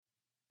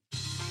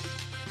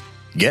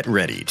Get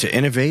ready to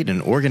innovate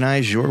and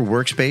organize your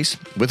workspace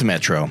with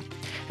Metro.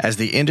 As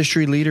the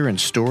industry leader in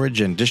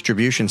storage and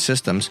distribution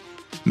systems,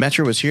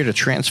 Metro is here to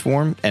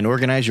transform and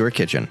organize your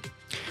kitchen.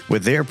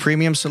 With their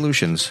premium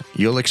solutions,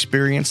 you'll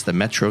experience the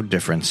Metro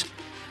difference.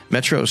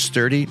 Metro's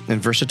sturdy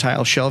and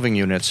versatile shelving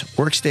units,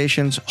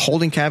 workstations,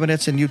 holding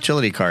cabinets, and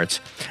utility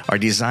carts are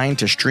designed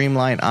to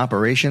streamline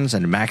operations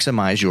and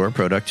maximize your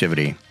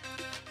productivity.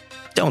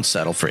 Don't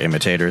settle for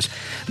imitators.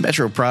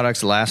 Metro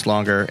products last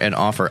longer and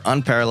offer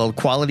unparalleled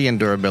quality and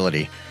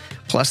durability.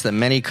 Plus, the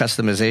many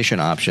customization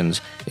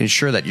options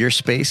ensure that your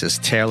space is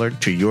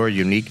tailored to your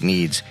unique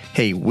needs.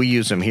 Hey, we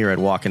use them here at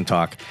Walk and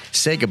Talk.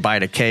 Say goodbye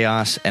to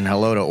chaos and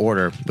hello to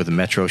order with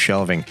Metro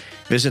Shelving.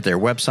 Visit their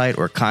website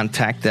or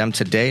contact them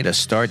today to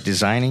start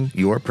designing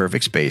your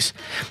perfect space.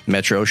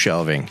 Metro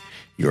Shelving,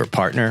 your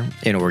partner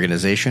in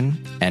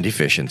organization and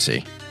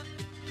efficiency.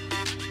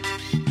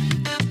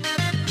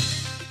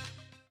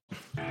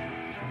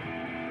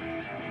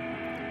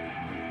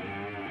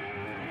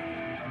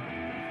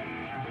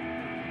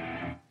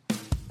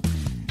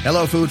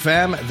 Hello, Food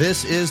Fam.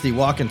 This is the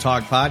Walk and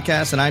Talk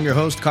podcast, and I'm your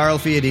host, Carl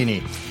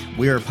Fiadini.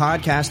 We are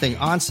podcasting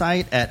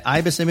on-site at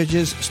Ibis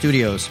Images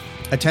Studios.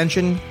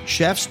 Attention,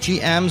 chefs,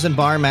 GMs, and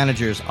bar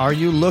managers. Are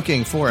you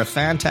looking for a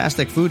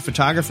fantastic food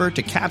photographer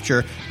to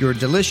capture your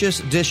delicious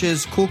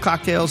dishes, cool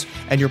cocktails,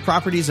 and your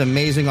property's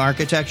amazing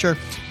architecture?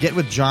 Get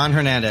with John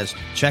Hernandez.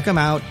 Check him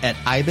out at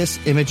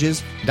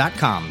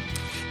ibisimages.com.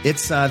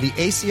 It's the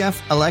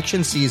ACF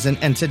election season,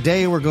 and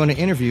today we're going to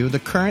interview the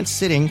current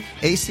sitting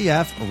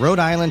ACF Rhode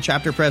Island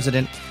chapter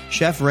president,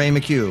 Chef Ray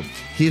McCue.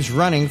 He's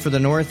running for the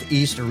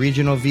Northeast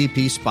Regional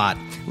VP spot.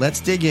 Let's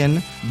dig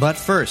in, but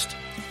first,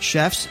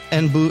 chefs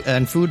and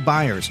food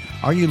buyers,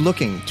 are you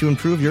looking to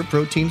improve your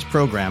proteins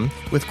program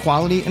with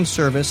quality and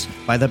service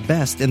by the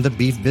best in the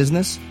beef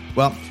business?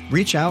 Well,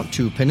 reach out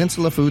to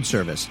Peninsula Food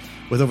Service.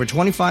 With over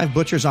 25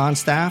 butchers on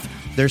staff,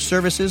 their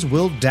services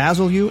will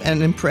dazzle you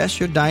and impress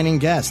your dining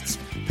guests.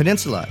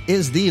 Peninsula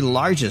is the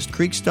largest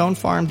Creekstone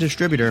Farm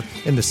distributor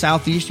in the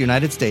Southeast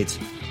United States.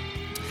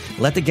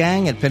 Let the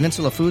gang at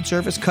Peninsula Food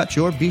Service cut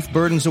your beef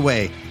burdens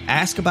away.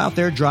 Ask about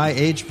their dry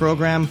age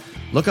program.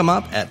 Look them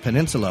up at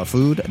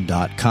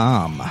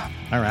peninsulafood.com.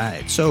 All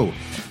right. So,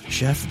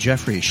 Chef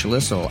Jeffrey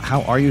Schlissel,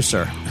 how are you,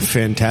 sir?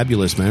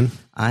 Fantabulous, man.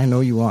 I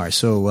know you are.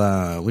 So,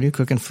 what are you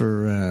cooking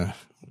for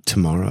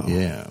tomorrow?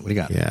 Yeah. What do you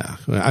got? Yeah.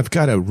 I've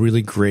got a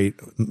really great,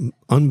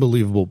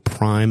 unbelievable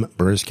prime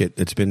brisket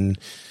that's been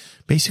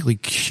basically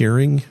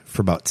curing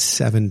for about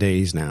 7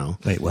 days now.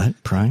 Wait,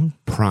 what? Prime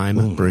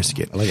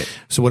brisket. I like it.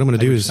 So what I'm going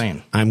to do is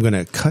I'm going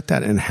to cut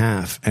that in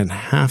half, and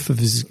half of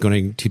it is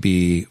going to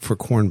be for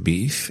corned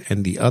beef,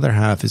 and the other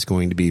half is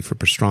going to be for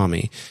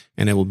pastrami,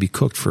 and it will be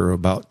cooked for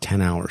about 10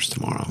 hours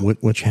tomorrow.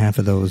 Which half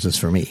of those is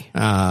for me?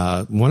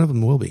 One of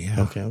them will be.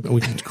 Yeah. Okay.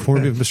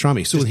 Corned beef and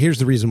pastrami. So here's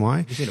the reason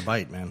why. You need a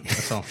bite, man.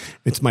 That's all.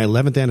 It's my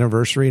 11th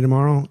anniversary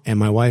tomorrow, and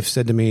my wife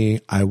said to me,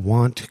 I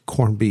want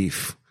corned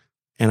beef.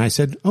 And I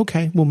said,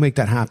 okay, we'll make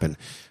that happen.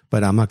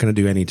 But I'm not going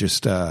to do any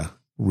just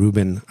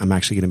Reuben. I'm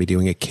actually going to be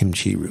doing a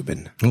kimchi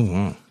Reuben. Oh,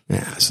 wow.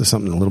 Yeah, so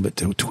something a little bit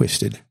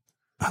twisted.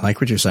 I like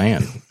what you're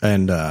saying.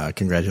 And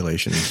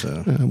congratulations.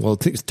 Well,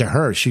 to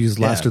her, she's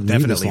lasted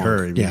definitely long.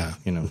 her. Yeah.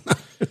 You know,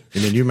 I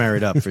mean, you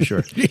married up for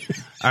sure.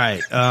 All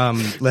right.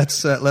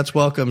 Let's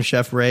welcome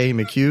Chef Ray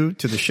McCue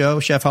to the show.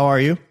 Chef, how are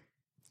you?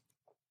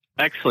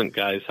 Excellent,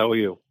 guys. How are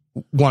you?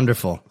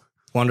 Wonderful.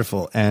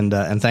 Wonderful. And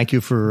thank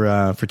you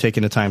for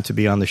taking the time to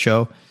be on the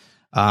show.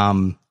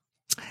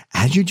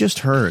 As you just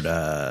heard,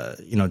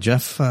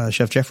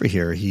 Chef Jeffrey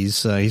here,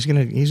 he's going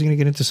to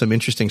get into some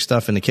interesting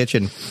stuff in the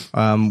kitchen.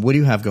 What do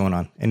you have going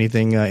on?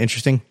 Anything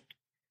interesting?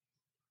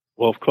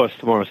 Well, of course,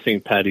 tomorrow's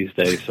St. Patty's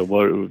Day. So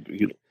what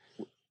would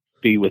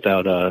be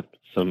without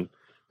some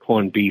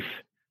corned beef?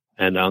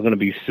 And I'm going to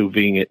be sous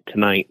videing it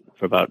tonight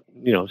for about,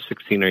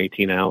 16 or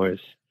 18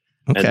 hours.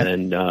 Okay.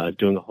 And then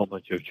doing a whole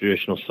bunch of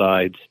traditional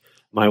sides.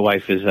 My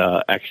wife is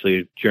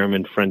actually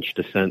German-French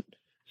descent,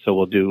 so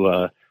we'll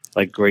do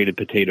like grated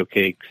potato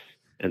cakes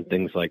and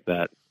things like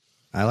that.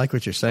 I like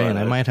what you're saying.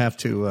 I might have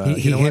to.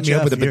 He hit me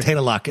up with a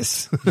potato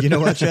locus. You know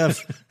what,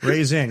 Jeff?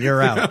 Ray's in.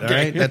 You're out. Okay. All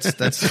right.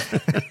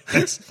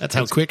 That's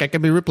how quick I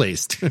can be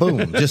replaced.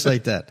 Boom, just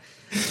like that.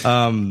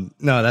 No,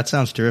 that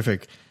sounds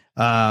terrific.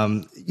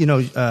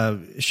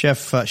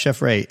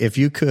 Chef Ray, if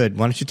you could,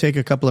 why don't you take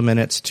a couple of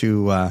minutes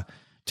to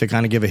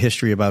kind of give a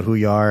history about who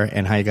you are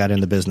and how you got in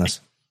the business?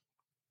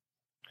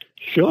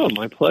 Sure,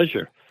 my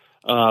pleasure.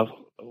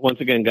 Once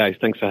again, guys,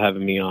 thanks for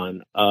having me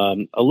on. A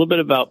little bit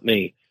about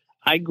me.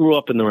 I grew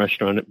up in the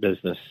restaurant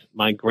business.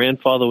 My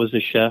grandfather was a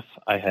chef.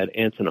 I had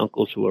aunts and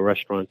uncles who were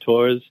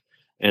restaurateurs,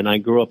 and I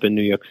grew up in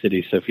New York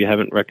City. So if you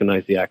haven't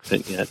recognized the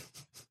accent yet,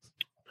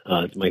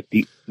 my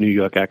deep New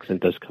York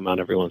accent does come out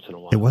every once in a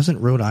while. It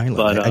wasn't Rhode Island.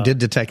 But, I did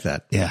detect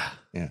that. Yeah.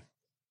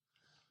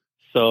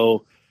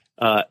 So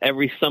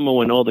every summer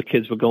when all the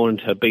kids were going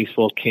to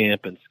baseball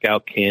camp and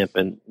scout camp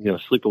and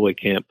sleepaway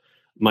camp,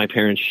 my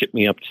parents shipped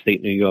me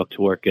upstate New York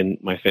to work in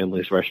my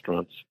family's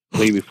restaurants,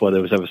 way before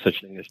there was ever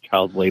such thing as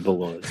child labor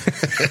laws.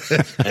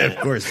 Of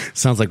course.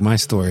 Sounds like my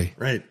story.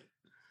 Right.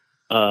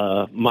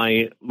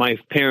 my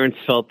parents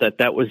felt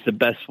that was the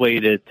best way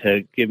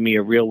to give me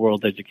a real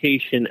world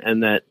education,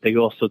 and that they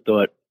also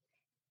thought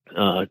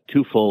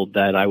twofold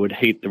that I would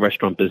hate the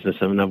restaurant business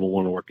and never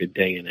want to work a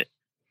day in it.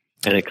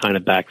 And it kind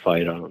of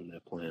backfired on their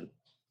plan.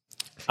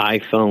 I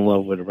fell in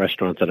love with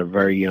restaurants at a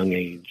very young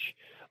age.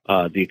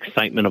 The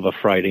excitement of a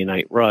Friday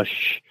night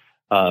rush,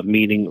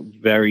 meeting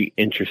very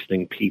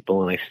interesting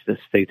people. And I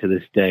say to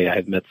this day,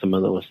 I've met some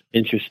of the most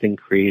interesting,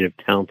 creative,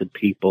 talented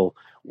people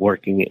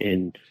working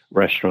in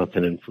restaurants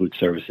and in food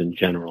service in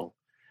general,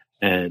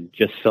 and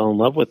just fell in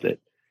love with it.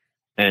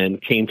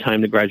 And came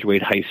time to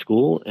graduate high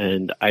school,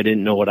 and I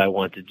didn't know what I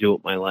wanted to do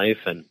with my life.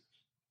 And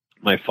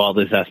my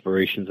father's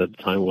aspirations at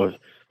the time was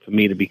for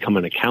me to become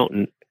an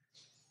accountant.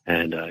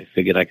 And I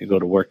figured I could go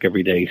to work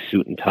every day,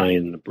 suit and tie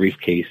and a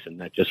briefcase. And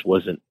that just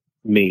wasn't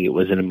me. It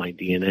wasn't in my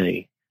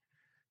DNA.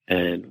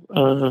 And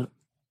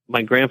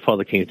my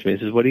grandfather came to me and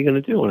says, "What are you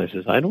going to do?" And I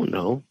says, "I don't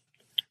know."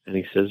 And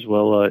he says,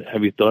 "Well,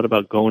 have you thought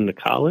about going to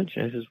college?"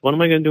 And I says, "What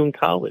am I going to do in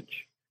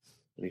college?"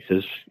 And he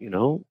says,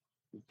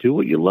 "Do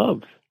what you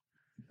love."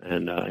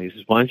 And he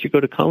says, "Why don't you go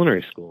to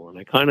culinary school?" And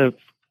I kind of,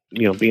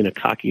 being a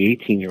cocky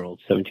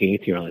 18-year-old, 17,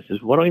 18-year-old, I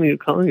says, "What do I need to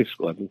culinary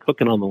school? I've been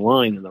cooking on the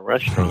line in the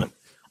restaurant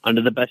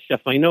under the best chef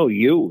I know,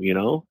 you."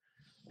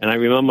 And I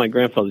remember my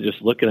grandfather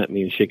just looking at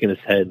me and shaking his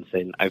head and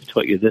saying, "I've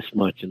taught you this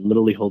much," and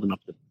literally holding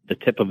up the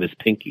tip of his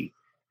pinky.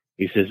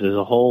 He says, "There's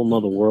a whole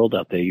nother world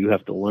out there you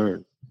have to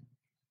learn."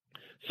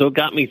 So it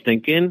got me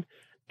thinking,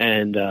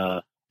 and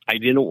I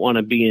didn't want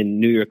to be in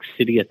New York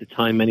City at the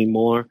time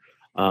anymore.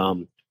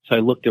 So I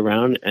looked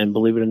around, and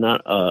believe it or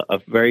not, a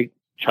very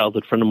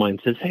childhood friend of mine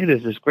says, "Hey,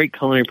 there's this great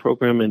culinary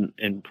program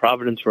in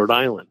Providence, Rhode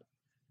Island.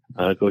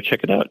 Go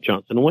check it out,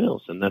 Johnson &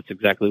 Wales." And that's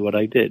exactly what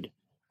I did.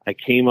 I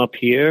came up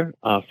here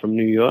from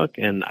New York,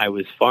 and I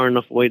was far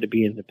enough away to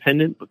be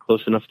independent, but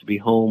close enough to be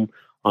home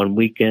on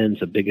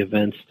weekends of big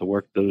events, to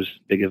work those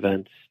big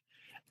events.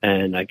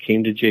 And I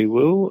came to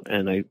JWU,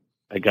 and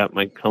I got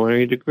my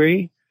culinary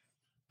degree.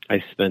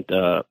 I spent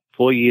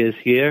 4 years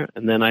here,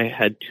 and then I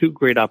had two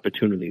great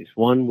opportunities.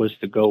 One was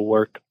to go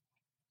work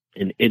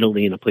in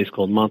Italy in a place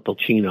called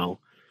Montalcino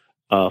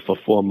for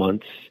 4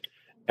 months.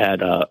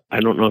 At I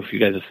don't know if you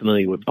guys are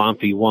familiar with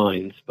Banfi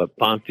wines, but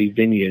Banfi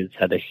Vineyards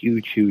had a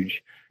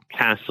huge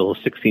castle,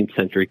 16th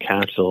century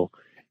castle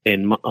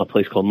in a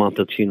place called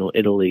Montalcino,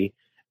 Italy,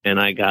 and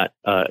I got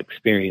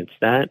experienced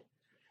that.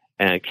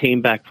 And I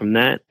came back from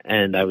that,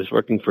 and I was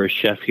working for a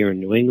chef here in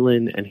New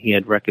England, and he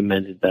had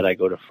recommended that I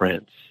go to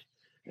France.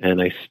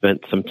 And I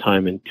spent some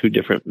time in two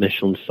different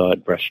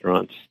Michelin-starred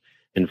restaurants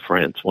in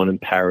France, one in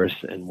Paris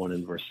and one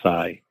in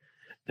Versailles.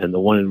 And the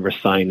one in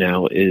Versailles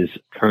now is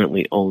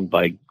currently owned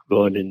by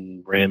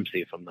Gordon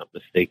Ramsay, if I'm not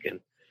mistaken.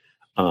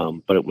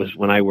 But it was,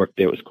 when I worked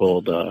there, it was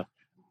called the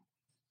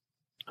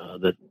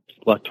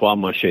La Trois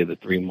Marchés, the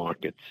Three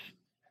Markets.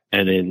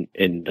 And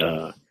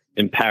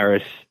in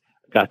Paris,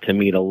 got to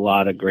meet a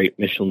lot of great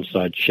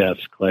Michelin-starred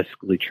chefs,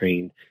 classically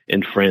trained.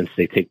 In France,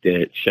 they take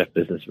their chef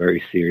business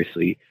very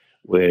seriously,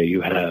 where you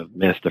have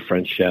master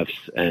French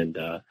chefs and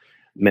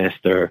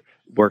master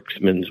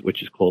worksmen,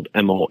 which is called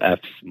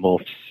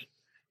MOFs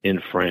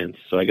in France.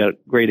 So I got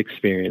great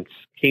experience.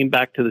 Came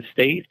back to the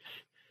States,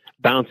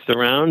 bounced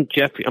around.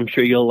 Jeff, I'm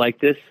sure you'll like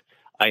this.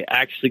 I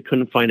actually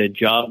couldn't find a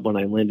job when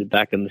I landed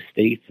back in the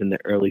States in the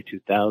early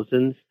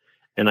 2000s.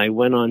 And I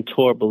went on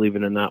tour, believe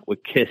it or not,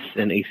 with KISS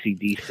and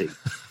AC/DC.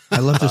 I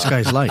love this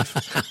guy's life.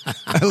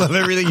 I love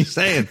everything he's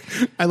saying.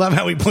 I love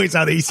how he points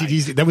out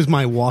AC/DC. That was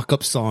my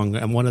walk-up song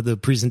and one of the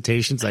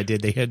presentations I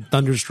did. They had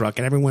Thunderstruck,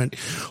 and everyone went,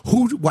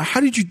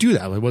 how did you do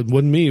that? It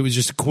wasn't me. It was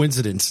just a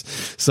coincidence.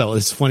 So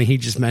it's funny. He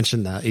just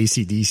mentioned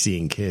AC/DC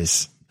and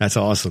KISS. That's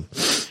awesome.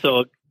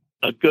 So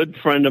a good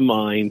friend of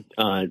mine,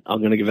 I'm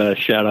going to give a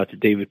shout out to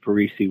David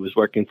Parisi, was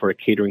working for a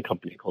catering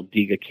company called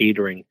Diga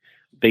Catering,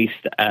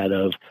 based out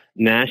of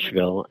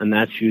Nashville. And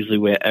that's usually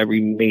where every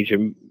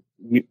major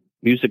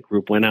music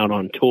group went out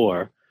on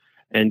tour.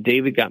 And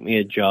David got me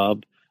a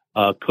job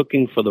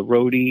cooking for the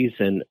roadies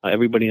and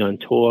everybody on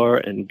tour,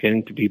 and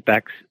getting to be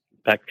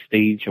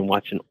backstage and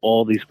watching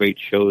all these great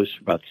shows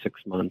for about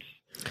 6 months.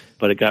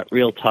 But it got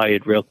real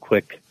tired real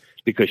quick,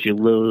 because you're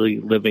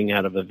literally living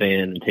out of a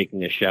van and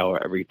taking a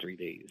shower every 3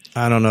 days.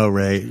 I don't know,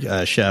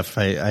 Ray, Chef.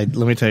 Let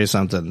me tell you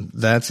something.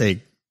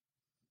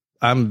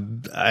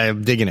 I'm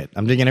digging it.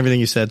 I'm digging everything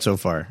you said so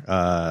far.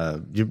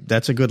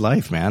 That's a good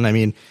life, man. I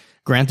mean,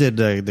 granted,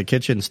 the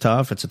kitchen's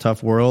tough. It's a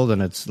tough world,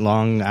 and it's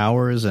long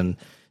hours, and,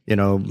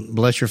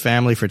 bless your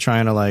family for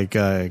trying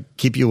to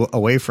keep you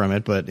away from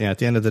it. But at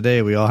the end of the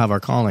day, we all have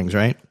our callings,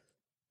 right?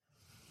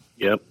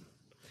 Yep.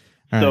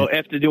 All so right.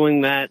 After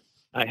doing that,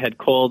 I had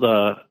called,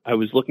 I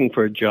was looking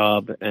for a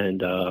job,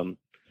 and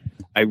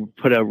I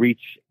put a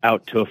reach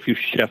out to a few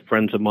chef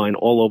friends of mine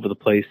all over the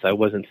place. I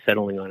wasn't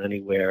settling on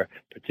anywhere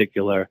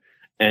particular.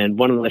 And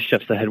one of the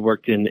chefs that had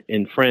worked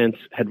in France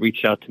had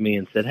reached out to me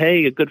and said,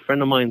 "Hey, a good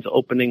friend of mine's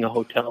opening a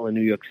hotel in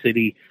New York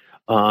City.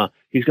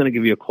 He's going to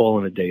give you a call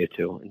in a day or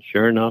two." And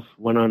sure enough,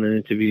 went on an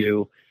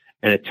interview,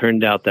 and it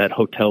turned out that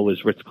hotel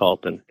was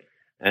Ritz-Carlton.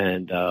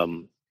 And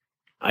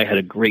I had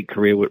a great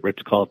career with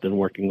Ritz-Carlton,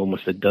 working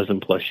almost a dozen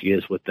plus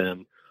years with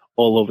them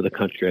all over the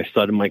country. I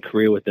started my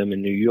career with them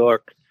in New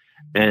York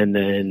and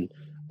then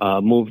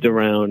moved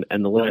around.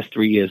 And the last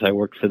 3 years I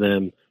worked for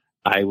them,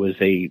 I was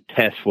a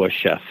task force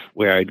chef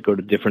where I'd go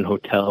to different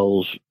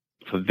hotels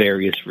for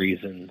various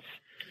reasons.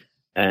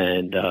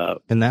 And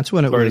that's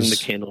when it burning was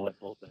the candle at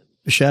both ends.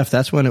 Chef.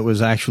 That's when it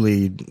was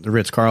actually the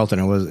Ritz-Carlton.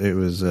 It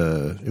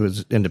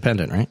was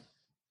independent, right?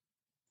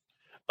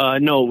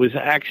 No, it was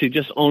actually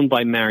just owned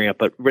by Marriott,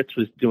 but Ritz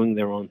was doing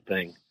their own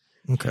thing.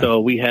 Okay.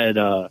 So we had,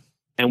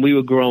 and we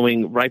were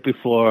growing right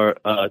before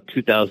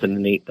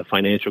 2008, the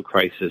financial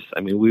crisis.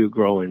 I mean, we were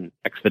growing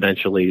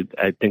exponentially.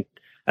 I think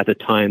at the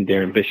time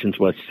their ambitions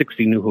was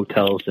 60 new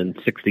hotels in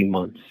 60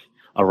 months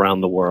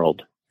around the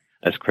world.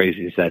 As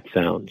crazy as that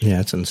sounds. Yeah,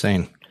 it's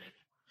insane.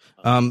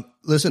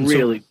 Listen,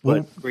 really,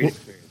 but great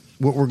experience.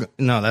 What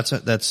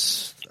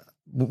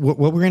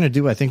we're going to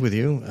do, I think, with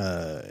you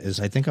is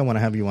I think I want to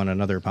have you on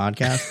another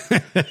podcast,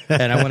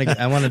 and I want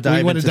to dive.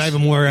 We want to dive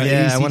more.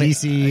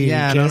 AC/DC.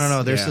 Yeah,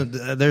 no.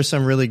 There's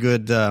some really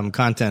good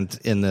content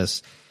in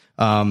this.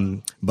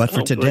 But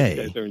for today,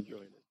 you guys are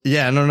enjoying it.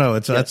 Yeah, no.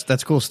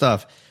 That's cool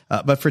stuff.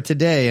 But for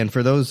today, and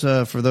for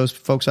those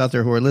folks out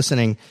there who are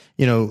listening,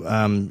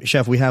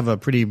 Chef, we have a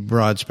pretty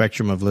broad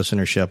spectrum of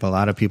listenership. A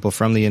lot of people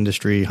from the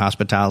industry,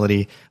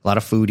 hospitality, a lot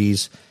of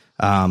foodies.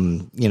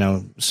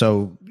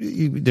 So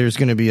there's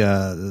going to be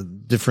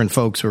different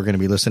folks who are going to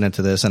be listening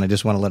to this, and I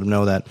just want to let them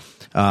know that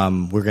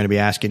we're going to be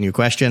asking you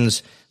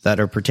questions that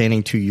are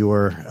pertaining to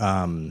your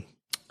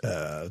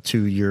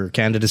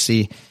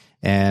candidacy,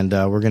 and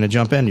we're going to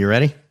jump in. You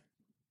ready?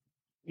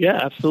 Yeah,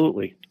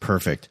 absolutely.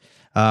 Perfect.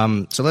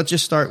 So let's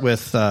just start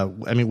with,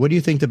 what do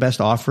you think the best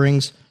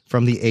offerings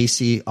from the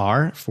AC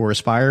are for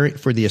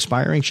the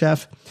aspiring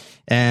chef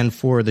and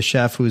for the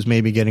chef who's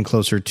maybe getting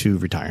closer to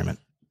retirement?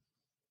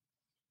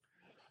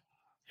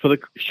 For the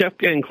chef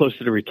getting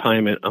closer to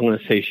retirement, I'm going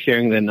to say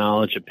sharing their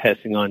knowledge and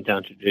passing on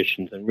down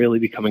traditions and really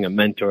becoming a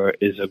mentor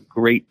is a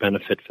great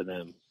benefit for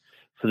them.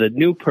 For the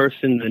new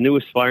person, the new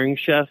aspiring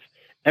chef,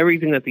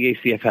 everything that the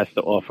ACF has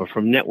to offer,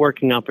 from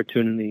networking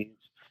opportunities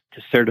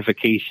to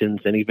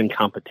certifications and even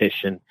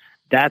competition,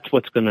 that's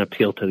what's going to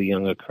appeal to the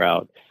younger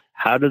crowd.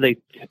 How do they,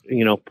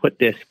 put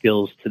their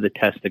skills to the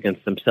test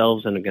against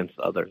themselves and against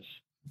others?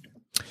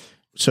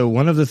 So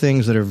one of the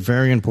things that are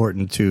very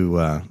important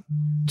to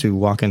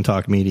Walk and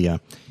Talk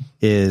Media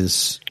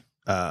is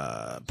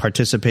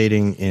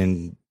participating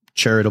in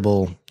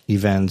charitable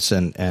events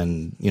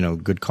and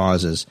good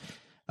causes.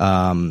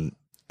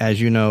 As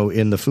you know,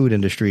 in the food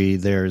industry,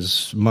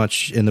 there's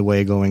much in the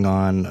way going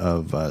on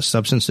of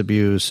substance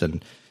abuse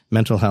and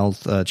mental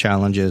health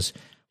challenges.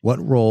 What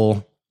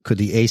role could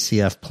the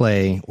ACF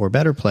play or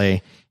better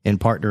play in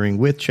partnering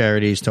with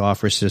charities to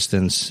offer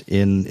assistance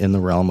in the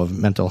realm of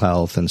mental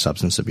health and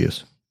substance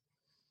abuse?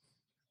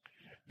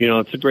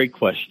 It's a great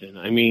question.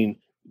 I mean,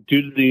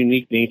 due to the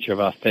unique nature of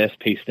our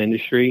fast-paced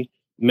industry,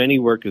 many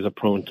workers are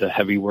prone to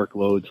heavy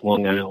workloads,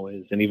 long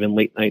hours, and even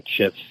late-night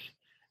shifts.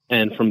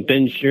 And from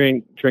binge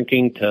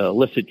drinking to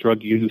illicit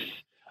drug use,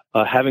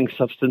 having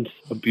substance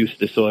abuse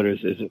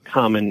disorders is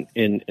common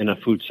in a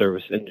food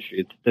service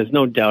industry. There's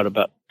no doubt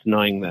about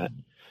denying that.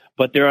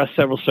 But there are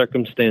several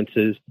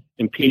circumstances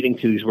impeding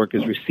to these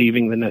workers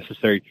receiving the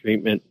necessary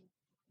treatment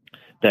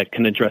that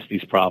can address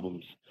these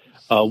problems.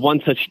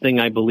 One such thing,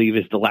 I believe,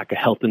 is the lack of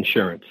health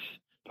insurance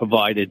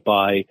provided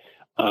by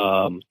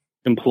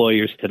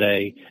employers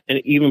today, and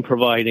even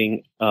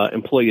providing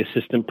employee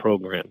assistance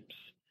programs.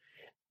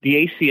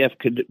 The ACF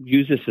could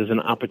use this as an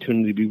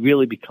opportunity to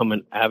really become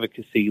an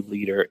advocacy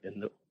leader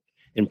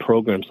in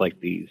programs like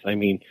these. I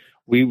mean,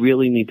 we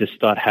really need to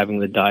start having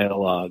the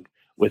dialogue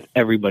with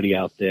everybody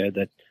out there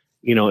that,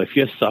 if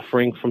you're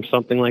suffering from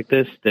something like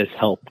this, there's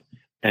help.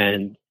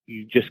 And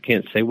you just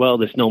can't say, well,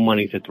 there's no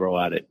money to throw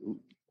at it.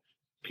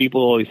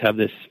 People always have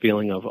this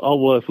feeling of, oh,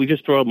 well, if we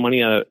just throw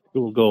money at it, it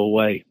will go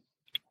away.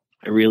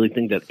 I really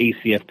think that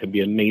ACF could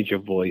be a major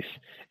voice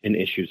in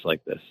issues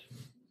like this.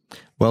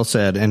 Well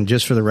said. And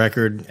just for the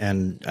record,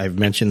 and I've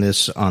mentioned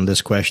this on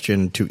this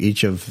question to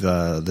each of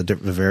the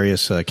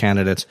various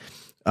candidates,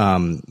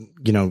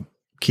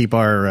 keep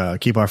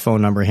our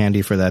phone number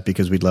handy for that,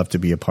 because we'd love to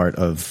be a part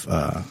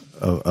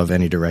of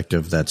any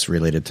directive that's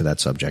related to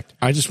that subject.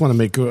 I just want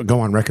to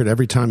go on record.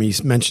 Every time he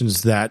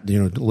mentions that,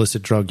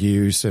 illicit drug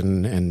use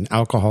and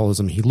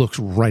alcoholism, he looks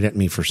right at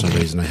me for some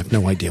reason. I have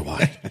no idea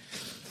why.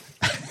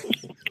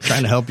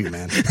 Trying to help you,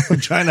 man. I'm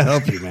trying to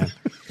help you, man.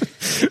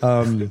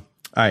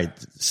 All right,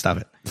 stop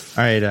it.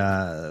 All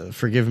right,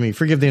 forgive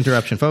the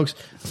interruption, folks.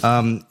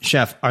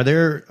 Chef, are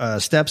there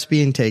steps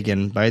being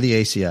taken by the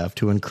ACF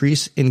to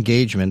increase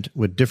engagement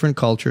with different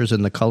cultures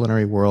in the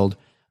culinary world?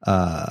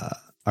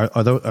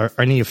 Are there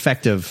any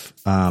effective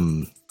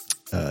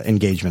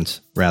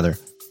engagements, rather?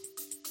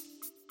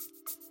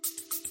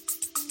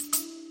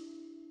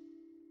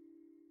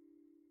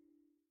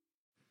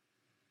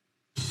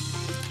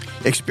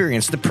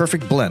 Experience the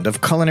perfect blend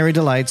of culinary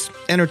delights,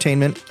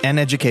 entertainment, and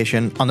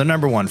education on the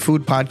 #1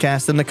 food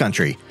podcast in the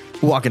country,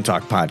 Walk and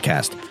Talk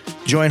Podcast.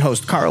 Join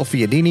host Carl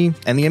Fiadini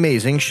and the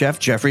amazing Chef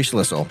Jeffrey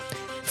Schlissel.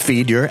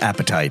 Feed your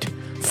appetite.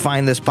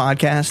 Find this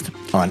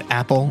podcast on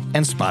Apple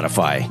and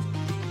Spotify.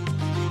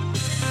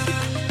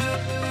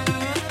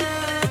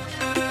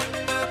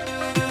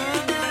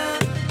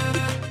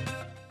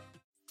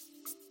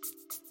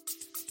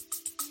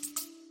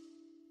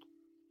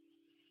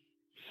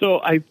 So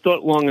I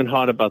thought long and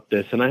hard about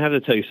this, and I have to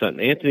tell you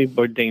something. Anthony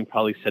Bourdain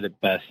probably said it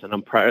best, and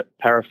I'm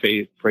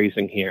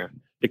paraphrasing here.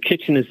 The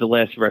kitchen is the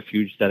last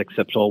refuge that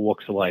accepts all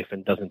walks of life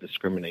and doesn't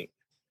discriminate.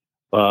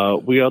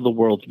 We are the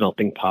world's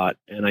melting pot,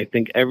 and I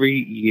think every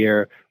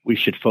year we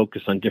should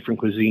focus on different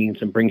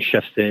cuisines and bring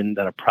chefs in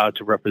that are proud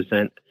to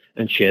represent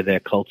and share their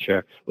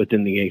culture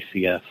within the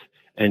ACF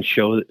and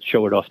show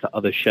it off to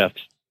other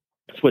chefs.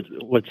 That's what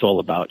it's all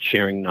about,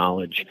 sharing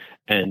knowledge.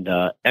 And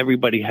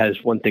everybody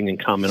has one thing in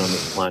common on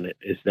this planet,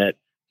 is that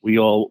we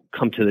all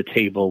come to the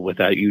table with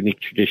our unique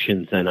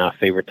traditions and our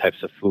favorite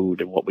types of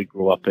food and what we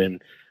grew up in,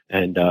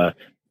 and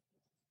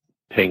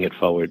paying it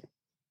forward.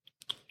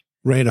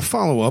 Ray, to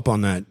follow up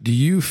on that, do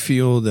you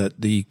feel that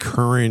the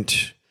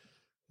current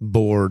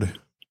board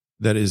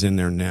that is in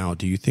there now,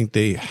 do you think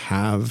they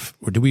have,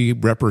 or do we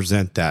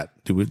represent that?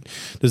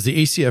 Does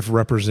the ACF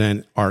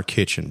represent our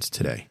kitchens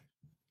today?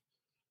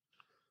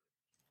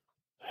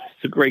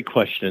 It's a great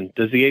question.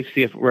 Does the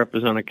ACF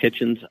represent our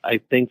kitchens? I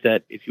think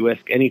that if you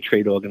ask any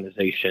trade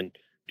organization,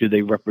 do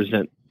they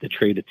represent the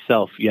trade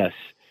itself? Yes.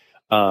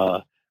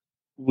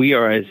 We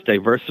are as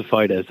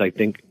diversified as I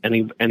think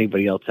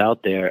anybody else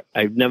out there.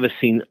 I've never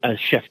seen a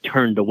chef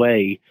turned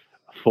away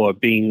for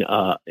being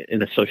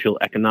in a social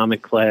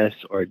economic class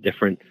or a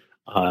different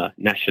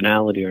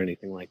nationality or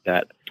anything like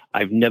that.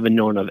 I've never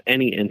known of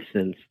any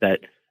instance that,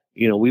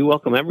 we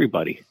welcome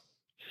everybody.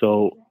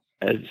 So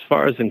as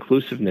far as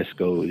inclusiveness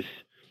goes,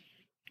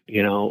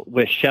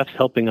 we're chefs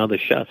helping other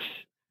chefs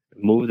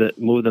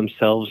move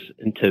themselves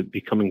into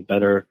becoming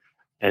better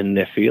in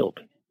their field.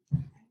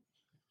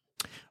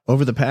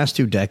 Over the past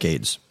 2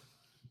 decades,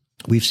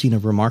 we've seen a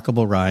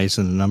remarkable rise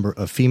in the number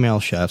of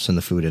female chefs in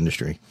the food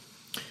industry.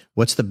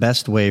 What's the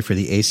best way for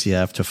the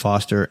ACF to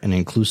foster an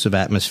inclusive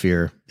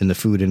atmosphere in the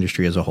food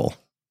industry as a whole?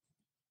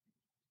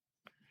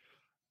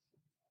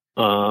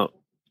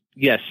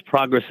 Yes,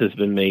 progress has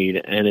been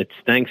made, and it's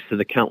thanks to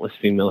the countless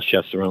female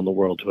chefs around the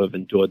world who have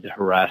endured the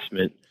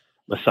harassment,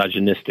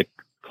 misogynistic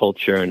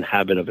culture, and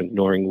habit of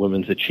ignoring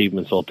women's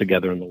achievements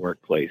altogether in the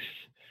workplace.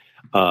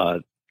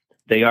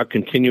 They are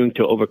continuing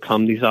to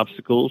overcome these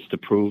obstacles to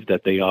prove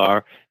that they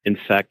are, in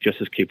fact,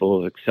 just as capable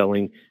of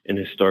excelling in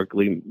a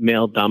historically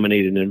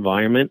male-dominated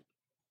environment.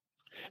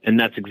 And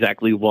that's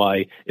exactly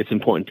why it's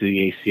important to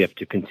the ACF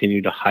to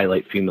continue to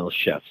highlight female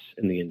chefs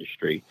in the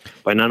industry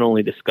by not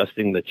only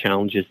discussing the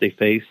challenges they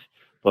face,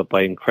 but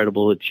by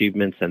incredible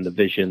achievements and the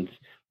visions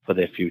for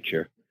their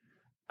future.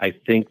 I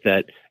think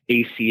that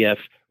ACF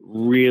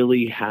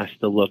really has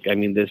to look. I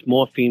mean, there's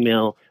more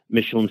female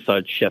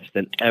Michelin-starred chefs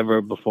than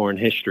ever before in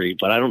history,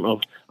 but I don't know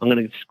if I'm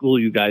going to school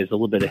you guys a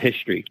little bit of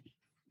history.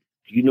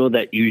 Do you know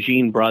that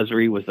Eugene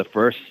Brasserie was the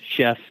first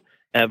chef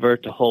ever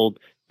to hold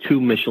 2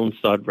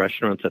 Michelin-starred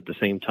restaurants at the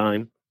same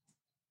time?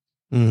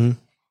 Mm-hmm.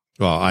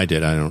 Well, I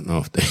did. I don't know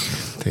if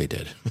they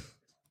did.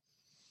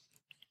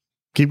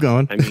 Keep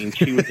going. I mean,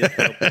 she was a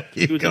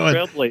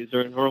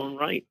trailblazer in her own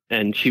right,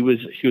 and she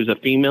was a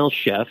female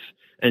chef,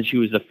 and she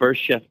was the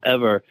first chef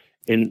ever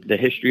in the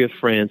history of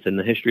France and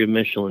the history of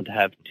Michelin to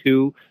have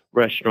 2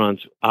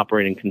 restaurants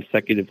operating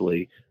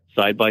consecutively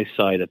side by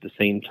side at the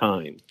same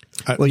time.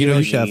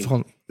 Well,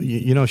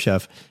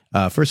 Chef,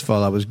 first of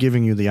all, I was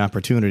giving you the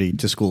opportunity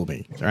to school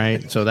me. All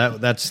right. So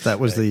that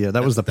was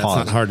the pause.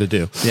 Not hard to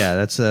do. Yeah.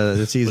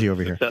 That's easy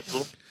over here.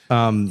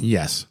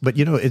 Yes. But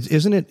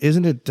isn't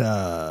it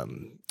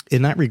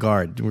in that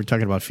regard, we're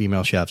talking about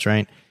female chefs,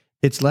 right?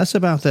 It's less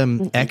about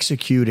them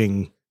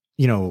executing,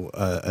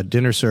 a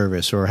dinner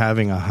service or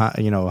having a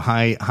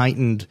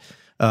heightened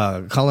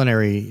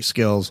culinary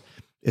skills.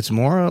 It's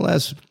more or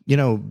less,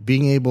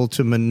 being able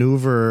to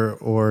maneuver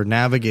or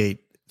navigate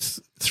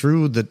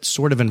through the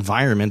sort of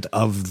environment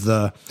of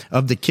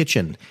the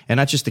kitchen, and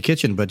not just the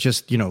kitchen, but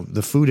just,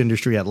 the food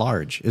industry at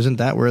large. Isn't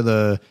that where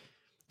the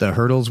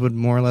hurdles would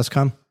more or less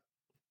come?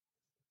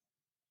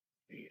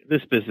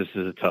 This business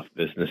is a tough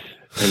business.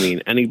 I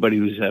mean,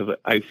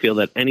 I feel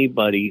that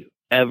anybody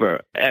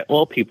ever,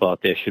 all people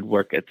out there should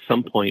work at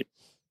some point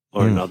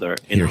or another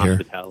in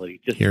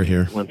hospitality. Just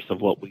a glimpse of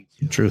what we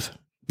do. Truth.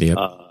 Yep.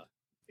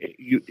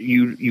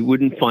 You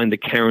wouldn't find the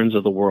Karens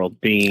of the world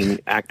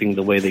acting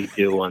the way they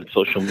do on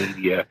social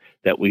media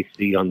that we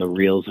see on the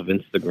reels of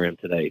Instagram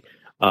today.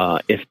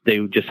 If they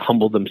would just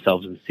humble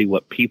themselves and see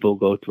what people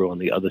go through on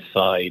the other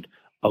side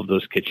of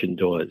those kitchen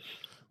doors.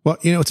 Well,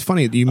 it's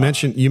funny you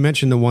mentioned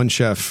the one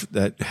chef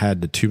that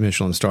had the 2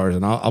 Michelin stars,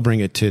 and I'll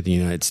bring it to the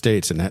United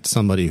States, and that's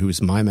somebody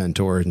who's my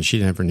mentor, and she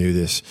never knew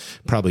this,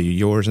 probably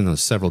yours and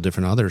several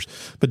different others.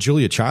 But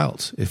Julia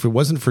Childs, if it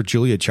wasn't for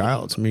Julia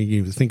Childs, I mean,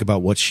 you think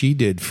about what she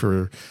did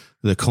for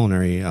the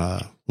culinary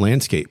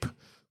landscape.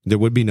 There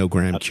would be no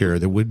Graham Cure,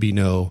 there would be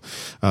no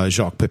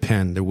Jacques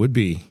Pepin, there would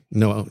be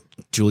no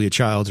Julia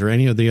Childs or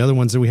any of the other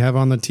ones that we have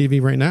on the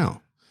TV right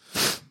now.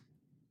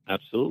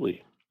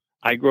 Absolutely.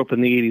 I grew up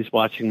in the '80s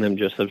watching them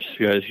just as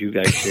you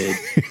guys did,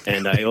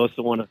 and I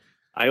also want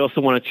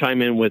to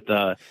chime in with.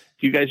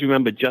 Do you guys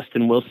remember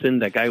Justin Wilson,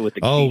 that guy with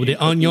the the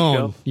onion?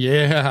 show?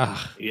 Yeah,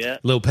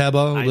 little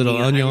pebble, little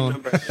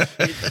onion.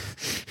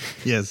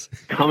 Yes,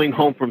 coming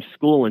home from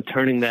school and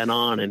turning that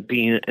on and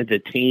being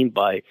entertained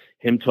by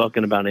him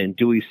talking about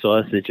andouille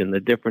sausage and the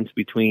difference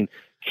between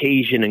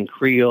Cajun and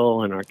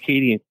Creole and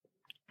Arcadian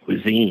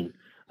cuisine.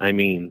 I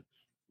mean,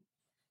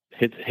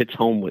 hits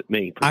home with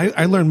me.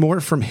 I learned more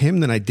from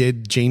him than I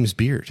did James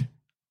Beard.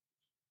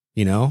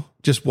 You know,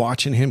 just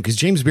watching him, because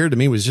James Beard to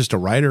me was just a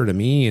writer to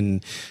me,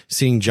 and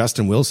seeing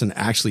Justin Wilson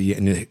actually,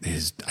 and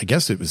I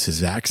guess it was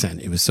his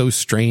accent. It was so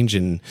strange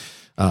and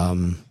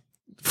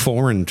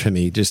foreign to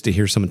me just to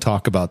hear someone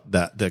talk about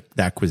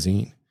that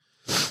cuisine.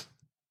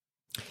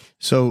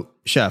 So,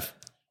 Chef,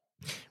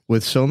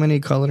 with so many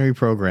culinary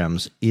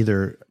programs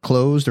either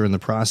closed or in the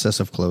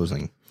process of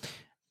closing,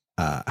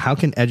 how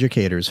can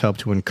educators help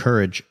to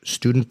encourage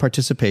student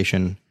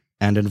participation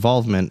and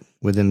involvement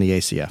within the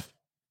ACF?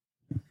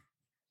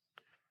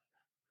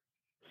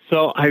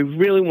 So I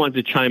really wanted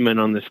to chime in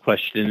on this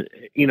question.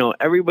 You know,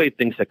 everybody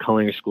thinks that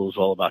culinary school is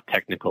all about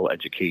technical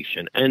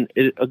education, and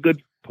a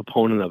good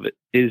proponent of it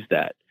is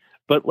that.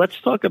 But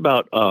let's talk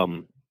about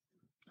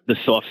the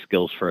soft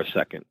skills for a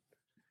second.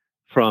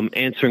 From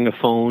answering a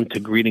phone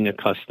to greeting a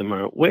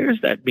customer, where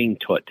is that being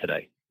taught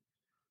today?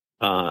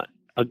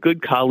 A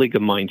good colleague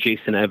of mine,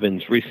 Jason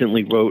Evans,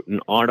 recently wrote an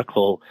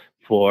article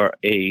for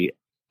a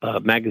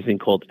magazine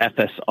called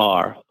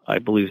FSR, I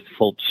believe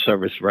Full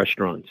Service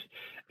Restaurants.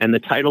 And the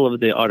title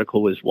of the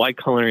article was Why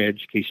Culinary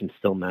Education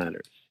Still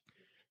Matters.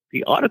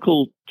 The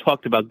article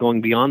talked about going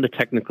beyond the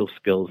technical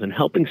skills and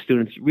helping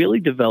students really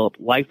develop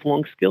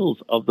lifelong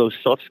skills of those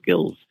soft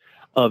skills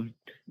of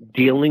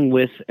dealing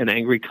with an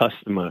angry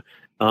customer,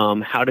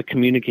 how to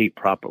communicate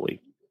properly,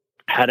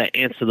 how to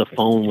answer the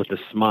phone with a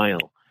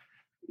smile.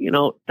 You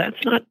know,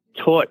 that's not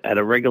taught at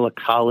a regular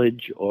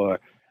college,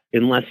 or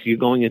unless you're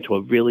going into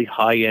a really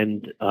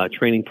high-end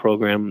training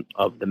program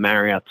of the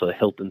Marriotts or the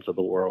Hiltons of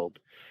the world.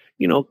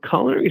 You know,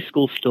 culinary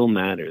school still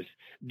matters.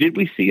 Did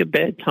we see a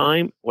bad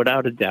time?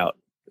 Without a doubt.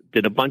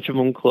 Did a bunch of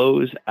them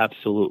close?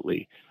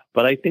 Absolutely.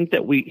 But I think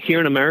that here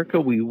in America,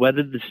 we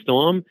weathered the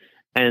storm,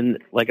 and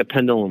like a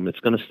pendulum, it's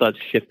going to start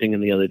shifting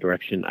in the other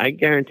direction. I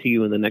guarantee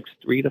you in the next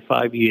 3 to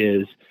 5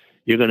 years,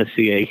 you're going to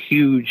see a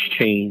huge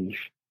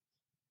change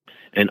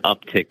and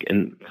uptick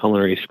in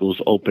culinary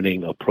schools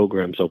opening or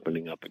programs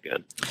opening up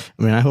again.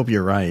 I mean, I hope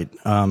you're right.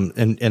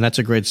 And that's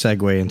a great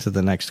segue into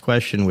the next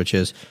question, which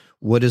is,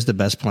 what is the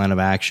best plan of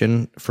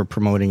action for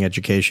promoting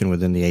education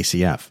within the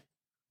ACF?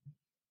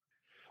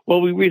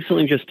 Well, we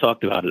recently just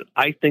talked about it.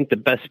 I think the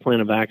best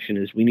plan of action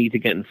is we need to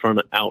get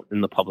out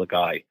in the public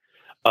eye,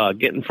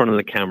 get in front of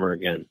the camera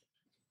again.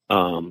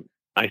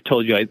 I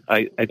told you,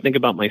 I think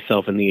about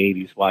myself in the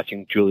 80s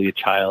watching Julia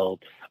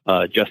Child,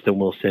 Justin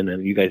Wilson,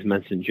 and you guys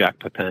mentioned Jack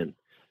Pepin.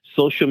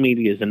 Social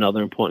media is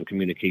another important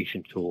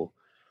communication tool.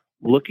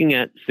 Looking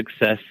at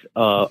success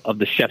of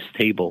the chef's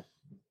table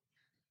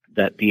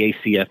that the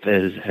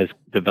ACF has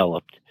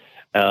developed,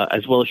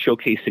 as well as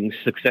showcasing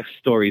success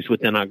stories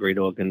within our great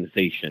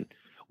organization.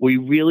 We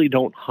really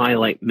don't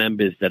highlight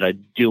members that are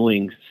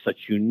doing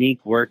such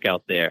unique work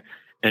out there.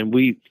 And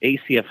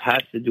ACF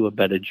has to do a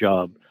better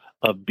job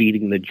of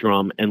beating the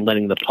drum and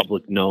letting the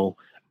public know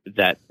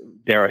that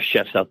there are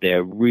chefs out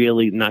there,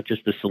 really not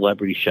just the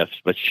celebrity chefs,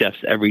 but chefs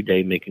every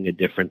day making a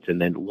difference in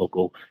their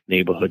local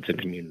neighborhoods and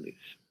communities.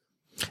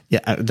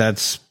 Yeah,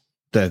 that's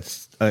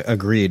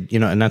agreed. You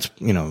know, and that's,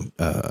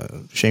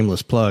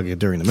 shameless plug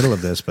during the middle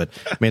of this, but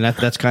I mean,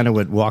 that's kind of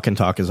what Walk and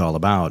Talk is all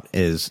about,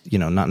 is,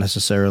 not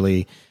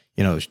necessarily,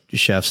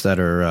 chefs that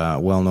are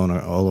well known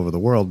all over the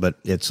world, but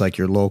it's like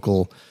your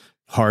local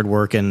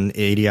hardworking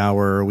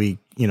 80-hour a week,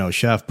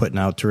 chef putting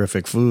out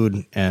terrific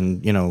food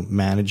and,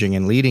 managing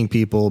and leading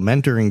people,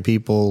 mentoring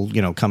people,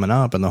 coming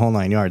up and the whole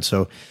 9 yards.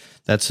 So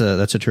that's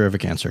a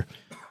terrific answer.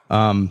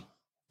 All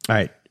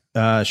right.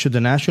 Should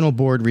the national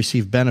board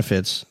receive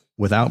benefits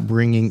without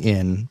bringing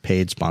in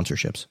paid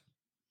sponsorships?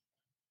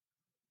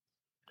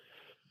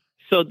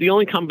 So the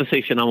only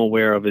compensation I'm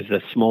aware of is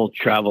a small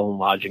travel and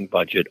lodging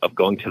budget of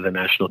going to the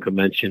national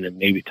convention and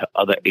maybe to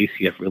other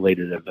ACF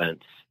related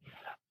events.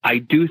 I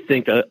do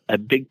think a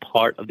big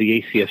part of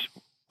the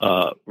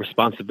ACF's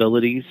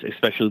responsibilities,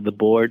 especially the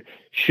board,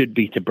 should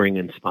be to bring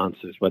in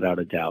sponsors without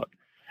a doubt.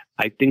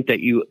 I think that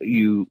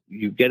you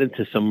get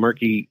into some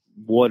murky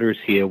waters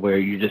here where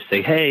you just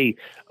say, hey,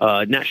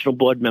 national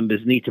board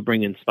members need to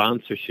bring in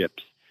sponsorships.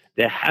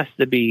 There has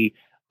to be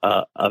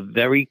a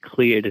very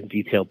clear and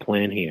detailed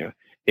plan here.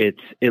 It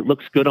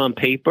looks good on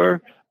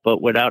paper,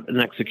 but without an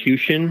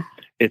execution,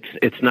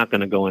 it's not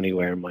going to go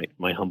anywhere, in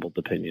my humble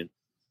opinion.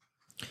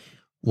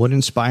 What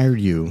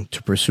inspired you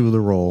to pursue the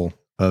role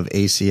of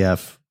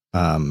ACF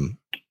of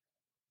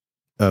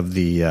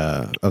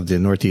the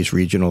Northeast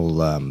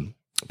Regional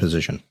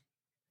position?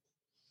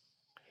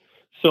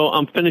 So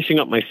I'm finishing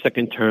up my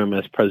second term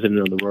as president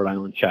of the Rhode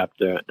Island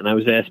chapter, and I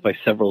was asked by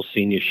several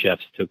senior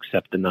chefs to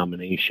accept the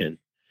nomination.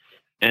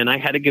 And I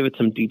had to give it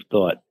some deep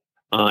thought.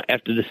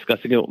 After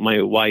discussing it with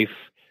my wife,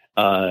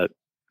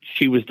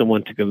 she was the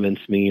one to convince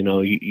me,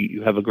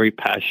 you have a great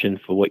passion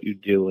for what you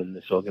do in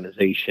this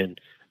organization.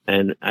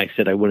 And I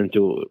said I wouldn't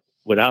do it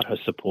without her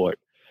support.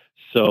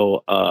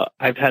 So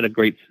I've had a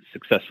great,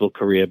 successful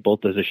career,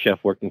 both as a chef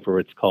working for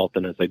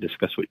Ritz-Carlton, as I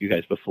discussed with you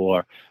guys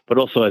before, but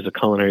also as a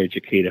culinary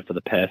educator for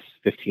the past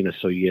 15 or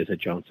so years at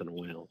Johnson &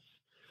 Wales.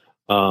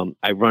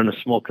 I run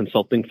a small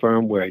consulting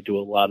firm where I do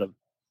a lot of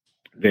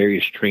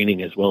various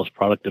training as well as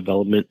product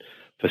development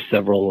for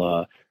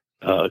several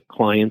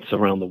clients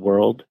around the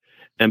world.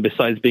 And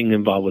besides being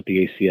involved with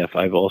the ACF,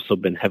 I've also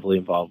been heavily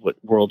involved with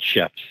World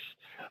Chefs,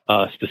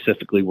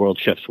 specifically World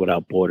Chefs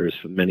Without Borders,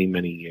 for many,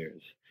 many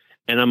years.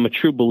 And I'm a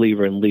true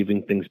believer in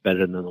leaving things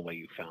better than the way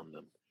you found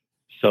them.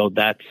 So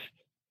that's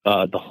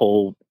the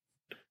whole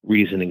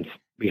reasoning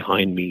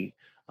behind me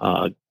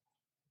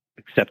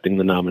accepting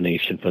the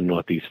nomination for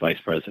Northeast Vice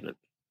President.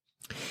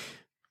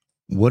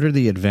 What are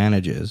the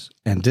advantages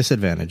and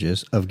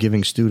disadvantages of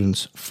giving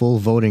students full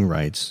voting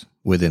rights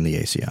within the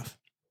ACF?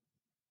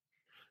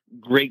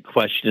 Great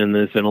question, and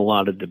there's been a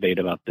lot of debate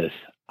about this.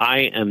 I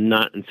am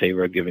not in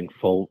favor of giving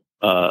full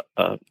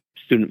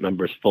student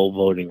members full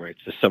voting rights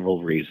for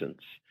several reasons.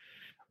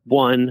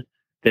 One,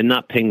 they're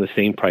not paying the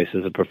same price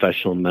as a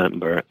professional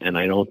member, and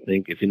I don't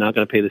think if you're not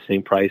going to pay the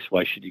same price,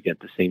 why should you get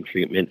the same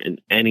treatment in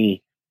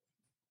any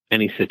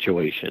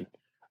situation?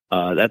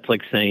 That's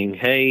like saying,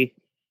 hey,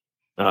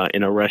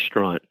 in a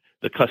restaurant,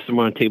 the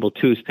customer on table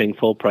 2 is paying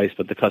full price,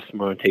 but the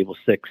customer on table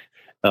 6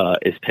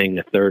 is paying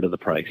a third of the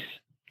price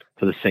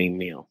for the same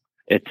meal.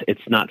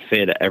 It's not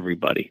fair to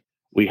everybody.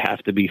 We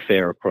have to be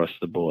fair across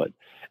the board.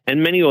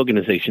 And many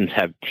organizations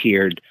have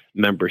tiered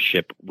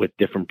membership with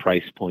different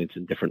price points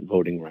and different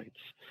voting rights.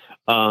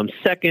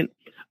 Second,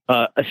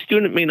 a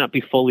student may not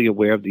be fully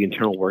aware of the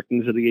internal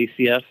workings of the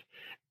ACF.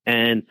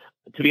 And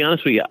to be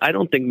honest with you, I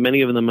don't think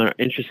many of them are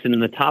interested in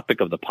the topic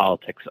of the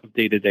politics of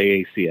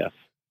day-to-day ACF.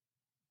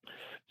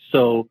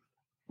 So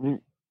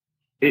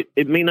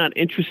it may not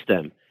interest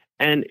them.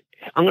 And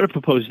I'm going to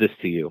propose this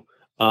to you.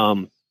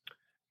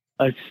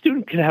 A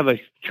student can have a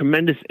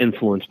tremendous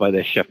influence by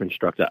their chef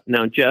instructor.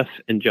 Now, Jeff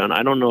and John,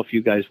 I don't know if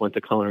you guys went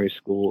to culinary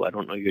school. I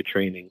don't know your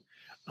training.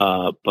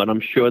 But I'm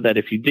sure that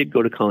if you did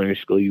go to culinary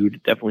school, you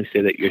would definitely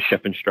say that your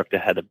chef instructor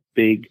had a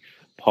big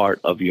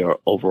part of your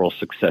overall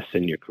success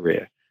in your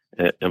career.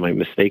 Am I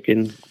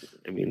mistaken?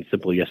 I mean,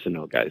 simple yes or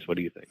no, guys. What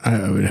do you think?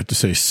 I would have to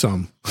say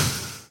some.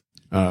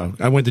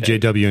 I went to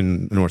JW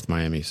in North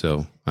Miami,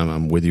 so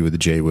I'm with you with the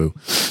JWU.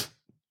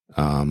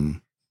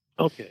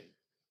 Okay.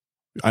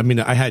 I mean,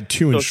 I had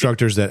 2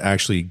 instructors that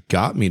actually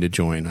got me to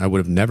join. I would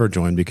have never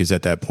joined because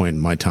at that point in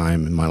my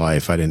time in my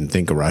life, I didn't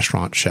think a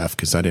restaurant chef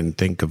because I didn't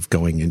think of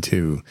going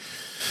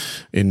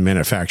in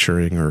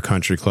manufacturing or a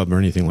country club or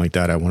anything like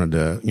that. I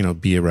wanted to,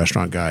 be a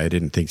restaurant guy. I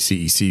didn't think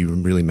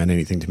CEC really meant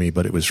anything to me,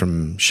 but it was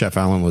from Chef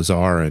Alan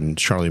Lazar and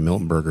Charlie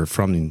Miltenberger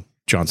from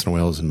Johnson &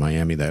 Wales in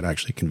Miami that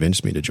actually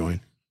convinced me to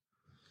join.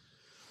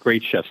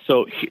 Great chef.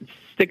 So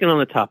sticking on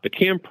the topic,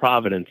 here in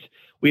Providence,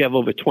 we have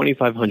over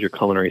 2,500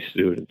 culinary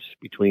students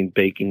between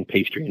baking,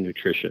 pastry, and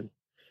nutrition.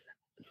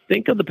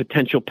 Think of the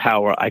potential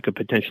power I could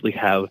potentially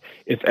have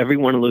if every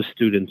one of those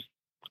students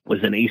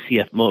was an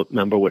ACF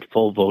member with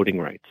full voting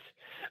rights.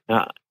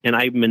 And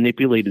I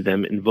manipulated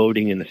them in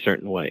voting in a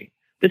certain way.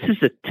 This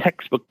is the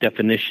textbook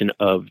definition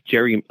of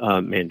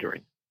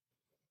gerrymandering.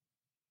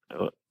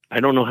 I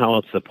don't know how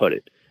else to put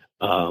it.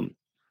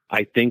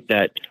 I think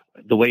that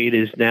the way it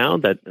is now,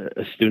 that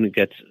a student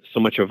gets so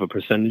much of a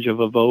percentage of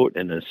a vote,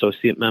 and an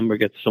associate member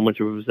gets so much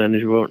of a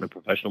percentage of a vote, and a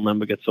professional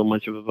member gets so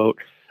much of a vote,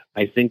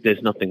 I think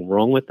there's nothing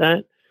wrong with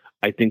that.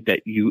 I think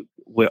that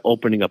we're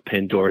opening up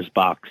Pandora's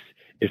box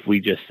if we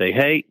just say,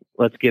 hey,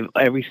 let's give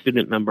every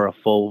student member a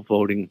full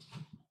voting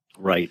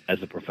right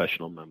as a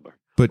professional member,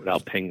 but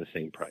without paying the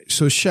same price.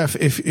 So, Chef,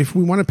 if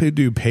we want to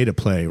do pay to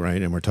play,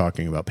 right, and we're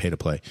talking about pay to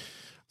play,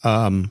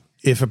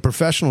 if a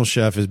professional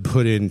chef has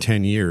put in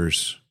 10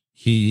 years,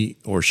 he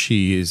or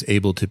she is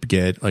able to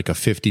get like a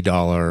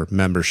 $50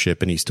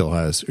 membership and he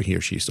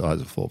or she still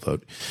has a full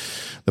vote.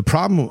 The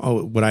problem,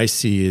 what I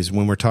see is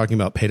when we're talking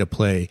about pay to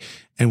play,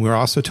 and we're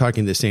also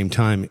talking at the same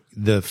time,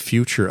 the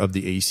future of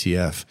the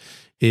ACF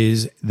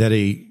is that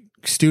a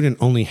student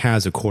only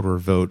has a quarter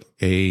vote,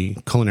 a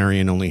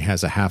culinarian only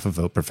has a half a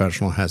vote,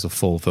 professional has a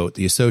full vote.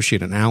 The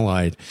associate and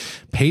allied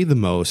pay the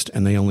most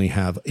and they only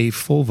have a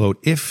full vote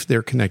if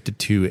they're connected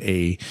to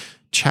a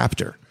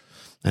chapter.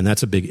 And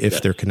that's a big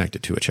if they're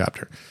connected to a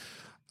chapter.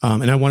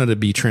 And I wanted to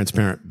be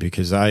transparent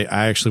because I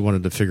actually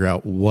wanted to figure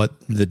out what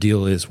the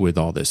deal is with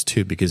all this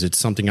too, because it's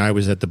something I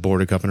was at the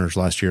Board of Governors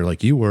last year,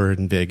 like you were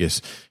in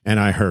Vegas, and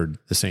I heard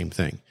the same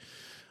thing.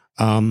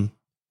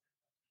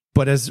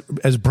 But as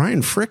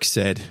Brian Frick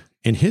said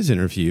in his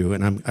interview,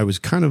 and I was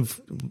kind of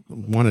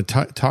want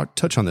to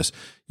touch on this.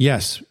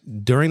 Yes,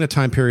 during the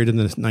time period in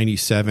the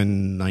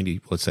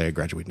 90, let's say I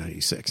graduated in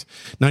 96,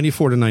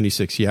 94 to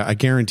 96. Yeah, I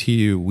guarantee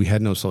you we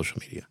had no social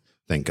media.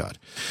 Thank God.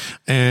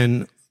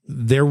 And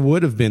there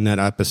would have been that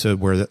episode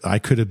where I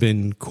could have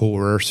been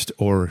coerced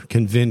or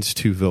convinced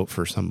to vote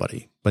for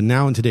somebody. But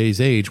now in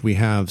today's age, we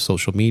have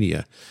social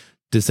media.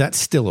 Does that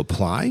still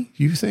apply,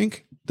 you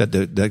think? That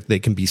they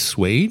can be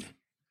swayed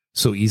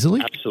so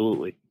easily?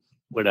 Absolutely.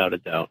 Without a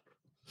doubt.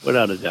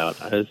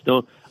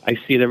 I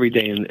see it every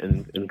day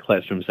in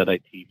classrooms that I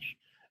teach,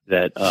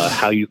 that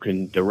how you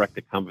can direct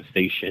a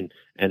conversation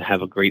and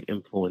have a great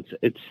influence.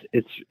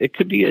 It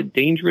could be a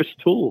dangerous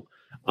tool,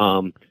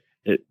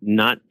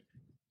 not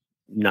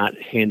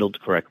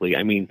handled correctly.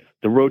 I mean,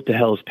 the road to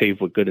hell is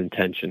paved with good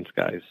intentions,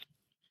 guys.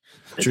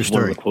 It's True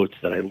story. One of the quotes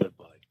that I live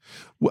by.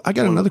 Well, I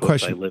got another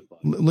question.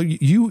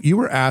 You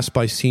were asked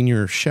by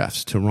senior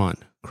chefs to run,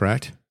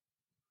 correct?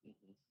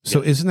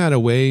 So isn't that a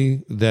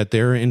way that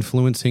they're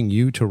influencing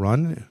you to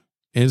run?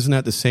 Isn't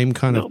that the same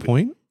kind of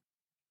point?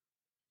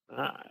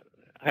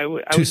 I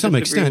would to some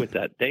extent with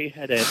that. They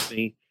had asked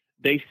me,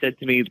 they said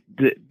to me,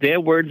 their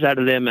words out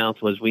of their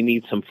mouth was, we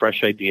need some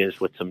fresh ideas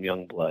with some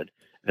young blood.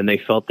 And they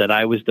felt that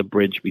I was the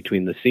bridge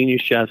between the senior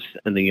chefs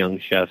and the young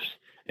chefs,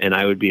 and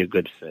I would be a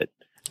good fit.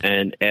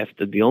 And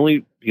after the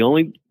only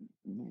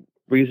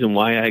reason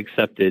why I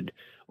accepted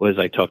was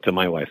I talked to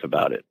my wife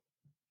about it.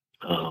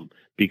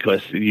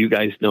 Because you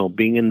guys know,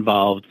 being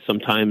involved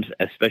sometimes,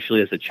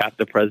 especially as a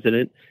chapter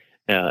president,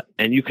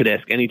 and you could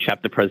ask any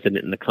chapter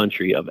president in the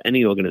country of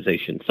any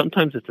organization,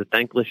 sometimes it's a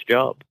thankless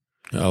job.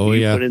 Oh,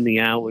 you put in the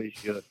hours,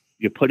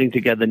 you're putting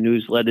together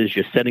newsletters,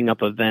 you're setting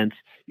up events,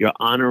 you're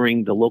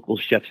honoring the local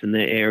chefs in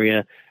the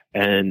area.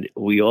 And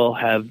we all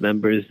have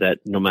members that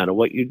no matter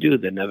what you do,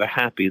 they're never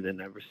happy, they're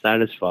never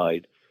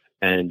satisfied.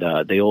 And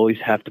they always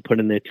have to put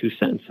in their 2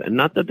 cents. And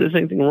not that there's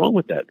anything wrong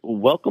with that.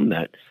 Welcome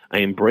that. I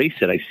embrace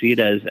it. I see it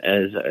as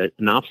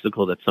an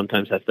obstacle that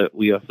sometimes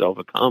we have to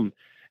overcome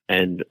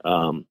and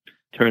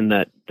turn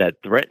that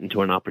threat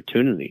into an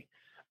opportunity.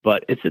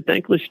 But it's a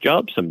thankless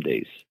job some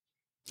days,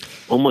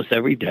 almost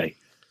every day.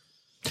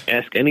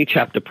 Ask any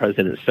chapter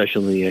president,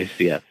 especially in the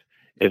ACF,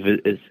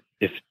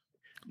 if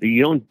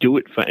you don't do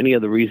it for any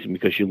other reason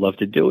because you love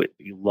to do it.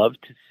 You love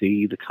to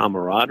see the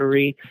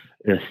camaraderie,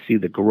 see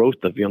the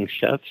growth of young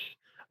chefs.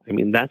 I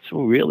mean, that's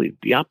really,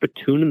 the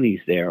opportunities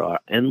there are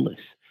endless.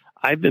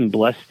 I've been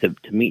blessed to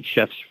meet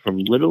chefs from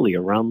literally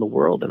around the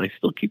world, and I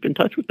still keep in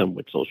touch with them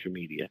with social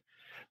media.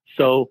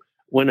 So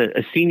when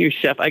a senior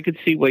chef, I could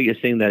see where you're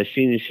saying that a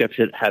senior chef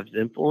should have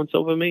influence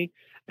over me,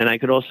 and I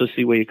could also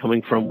see where you're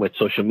coming from with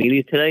social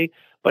media today.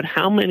 But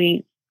how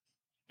many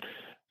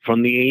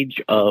from the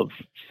age of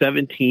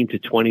 17 to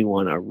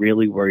 21 are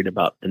really worried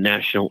about the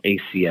national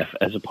ACF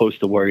as opposed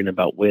to worrying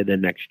about where their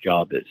next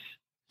job is?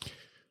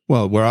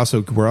 Well, we're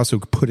also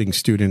putting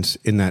students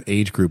in that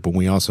age group, and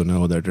we also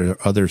know that there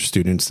are other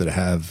students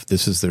that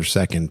this is their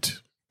second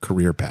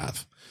career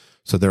path.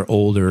 So they're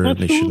older and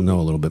they should know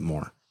a little bit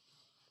more.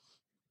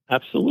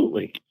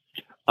 Absolutely.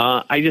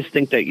 I just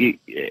think that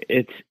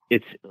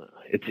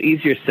it's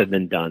easier said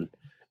than done.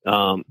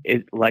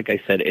 Like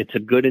I said, it's a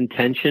good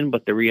intention,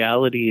 but the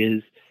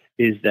reality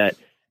is that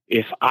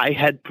if I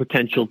had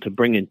potential to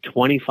bring in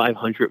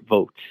 2,500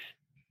 votes,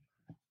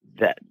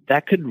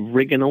 that could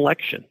rig an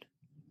election.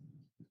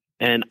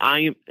 And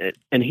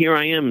here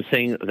I am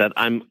saying that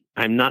I'm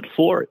not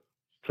for it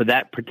for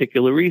that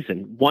particular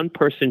reason. One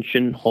person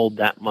shouldn't hold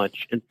that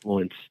much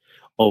influence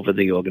over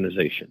the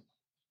organization.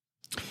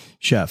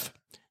 Chef,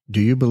 do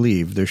you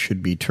believe there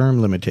should be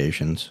term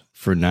limitations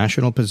for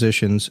national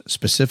positions,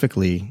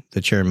 specifically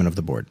the chairman of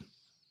the board?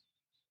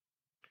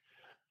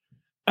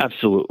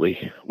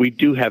 Absolutely. We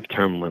do have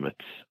term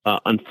limits.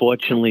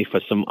 Unfortunately, for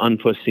some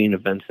unforeseen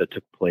events that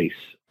took place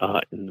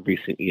in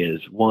recent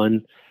years.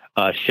 One,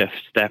 Chef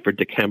Stafford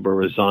DeCamber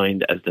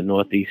resigned as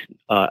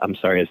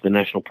as the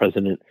national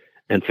president.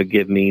 And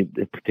forgive me,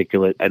 the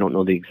particular, I don't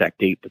know the exact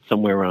date, but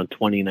somewhere around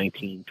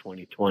 2019,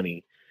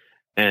 2020.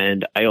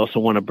 And I also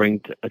want to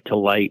bring to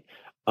light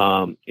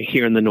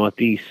here in the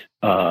Northeast,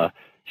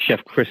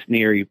 Chef Chris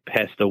Neary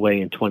passed away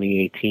in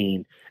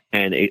 2018,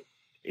 and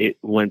it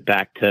went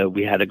back to,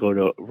 we had to go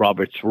to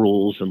Robert's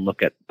Rules and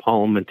look at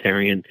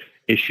parliamentarian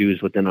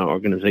issues within our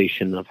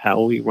organization of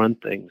how we run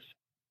things.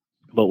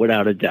 But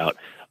without a doubt,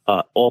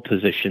 all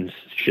positions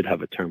should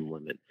have a term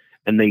limit.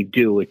 And they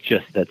do. It's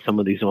just that some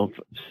of these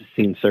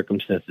unforeseen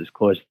circumstances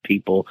caused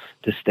people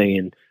to stay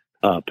in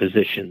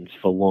positions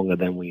for longer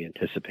than we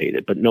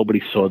anticipated. But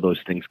nobody saw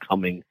those things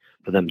coming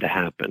for them to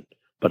happen.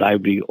 But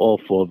I'd be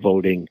all for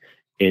voting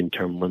in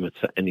term limits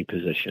at any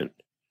position.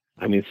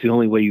 I mean, it's the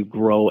only way you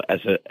grow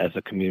as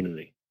a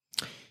community.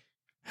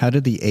 How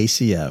did the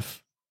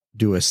ACF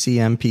do a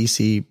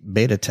CMPC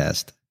beta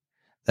test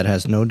that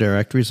has no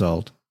direct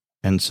result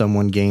and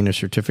someone gain a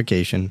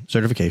certification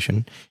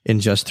in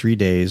just 3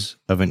 days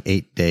of an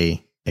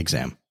 8-day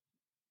exam?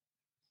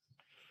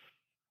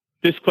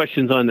 This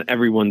question's on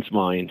everyone's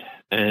mind,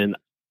 and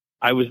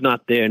I was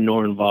not there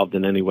nor involved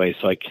in any way,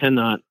 so I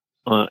cannot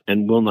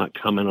and will not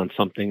comment on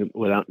something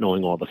without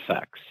knowing all the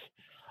facts.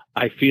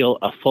 I feel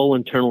a full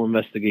internal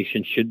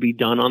investigation should be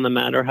done on the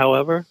matter,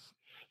 however,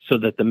 so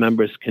that the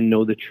members can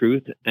know the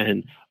truth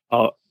and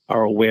are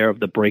aware of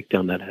the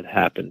breakdown that had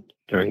happened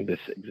during this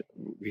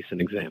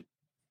recent exam.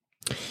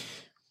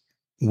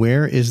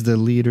 Where is the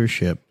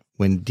leadership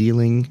when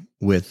dealing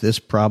with this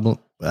problem?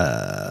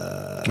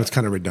 That's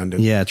kind of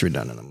redundant. Yeah, it's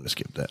redundant. I'm going to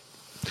skip that.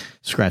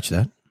 Scratch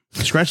that.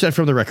 Scratch that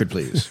from the record,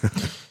 please.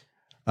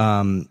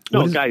 No,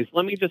 guys,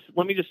 let me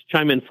just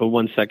chime in for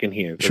 1 second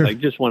here, because Sure. I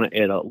just want to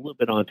add a little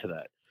bit onto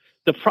that.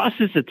 The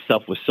process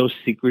itself was so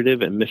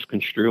secretive and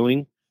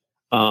misconstruing.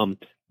 The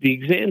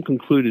exam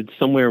concluded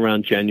somewhere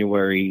around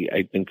January,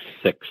 I think,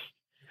 6th.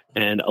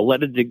 And a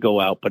letter did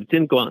go out, but it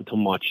didn't go out until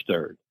March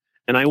 3rd.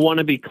 And I want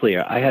to be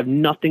clear. I have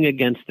nothing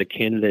against the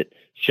candidate,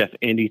 Chef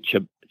Andy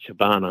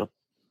Chabana,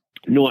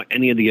 nor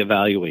any of the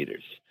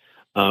evaluators.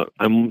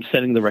 I'm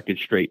setting the record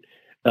straight.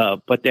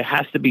 But there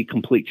has to be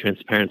complete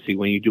transparency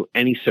when you do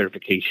any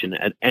certification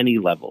at any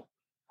level.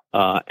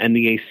 And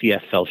the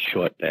ACF fell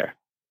short there.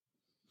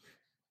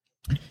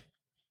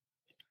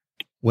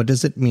 What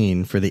does it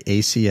mean for the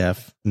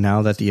ACF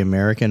now that the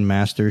American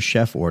Master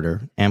Chef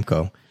Order,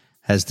 AMCO,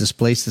 has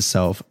displaced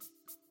itself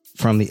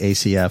from the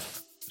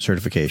ACF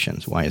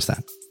certifications? Why is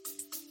that?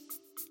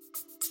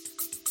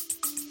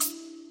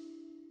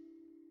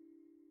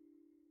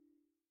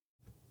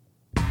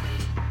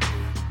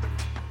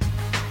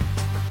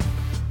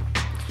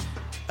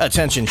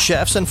 Attention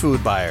chefs and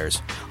food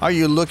buyers. Are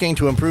you looking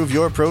to improve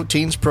your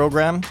proteins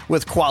program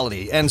with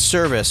quality and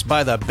service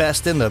by the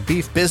best in the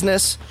beef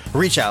business?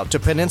 Reach out to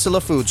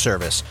Peninsula Food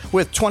Service.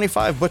 With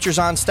 25 butchers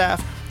on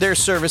staff, their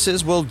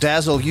services will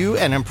dazzle you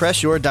and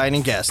impress your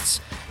dining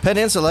guests.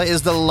 Peninsula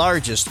is the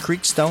largest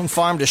Creekstone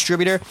farm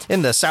distributor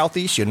in the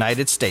Southeast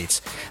United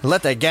States.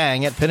 Let the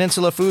gang at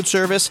Peninsula Food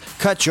Service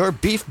cut your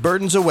beef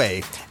burdens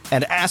away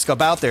and ask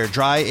about their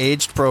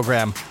dry-aged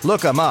program.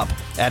 Look them up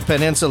at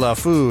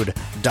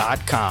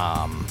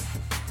peninsulafood.com.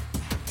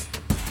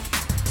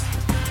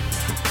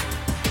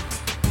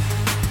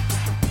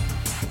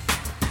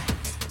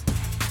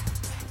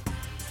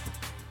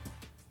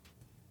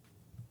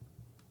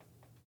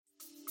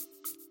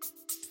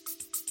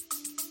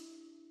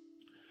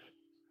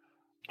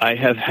 I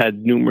have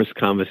had numerous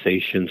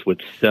conversations with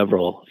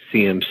several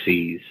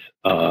CMCs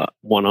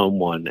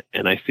one-on-one,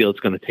 and I feel it's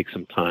going to take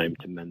some time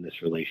to mend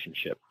this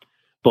relationship.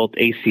 Both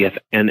ACF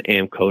and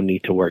AMCO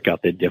need to work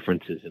out their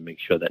differences and make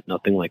sure that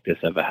nothing like this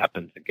ever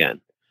happens again.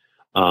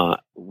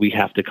 We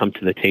have to come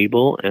to the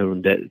table,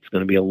 and that it's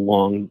going to be a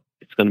long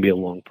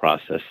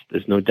process.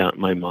 There's no doubt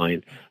in my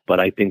mind, but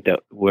I think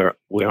that we're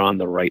on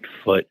the right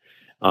foot,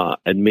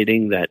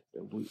 admitting that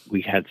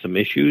we had some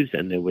issues,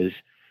 and there was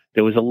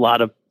a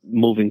lot of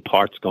moving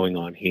parts going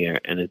on here,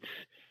 and it's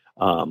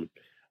the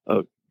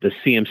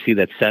CMC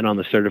that sat on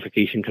the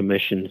certification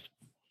commissions.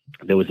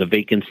 There was a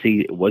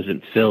vacancy; it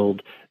wasn't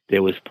filled.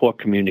 There was poor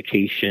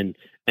communication,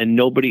 and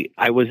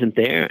I wasn't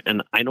there,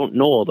 and I don't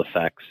know all the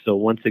facts. So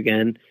once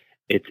again,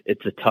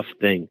 it's a tough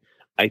thing.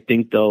 I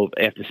think, though,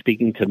 after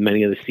speaking to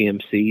many of the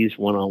CMCs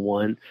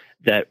one-on-one,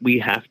 that we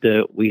have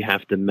to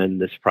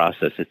mend this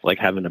process. It's like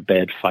having a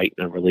bad fight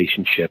in a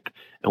relationship,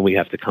 and we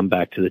have to come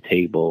back to the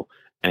table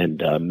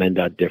and mend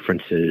our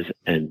differences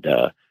and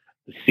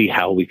see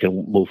how we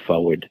can move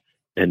forward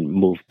and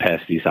move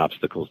past these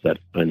obstacles that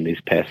in these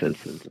past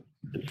instances.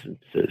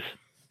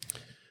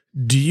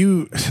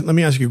 Let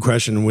me ask you a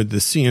question with the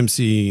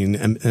CMC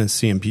and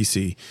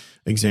CMPC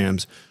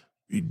exams.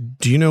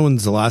 Do you know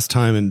when's the last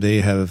time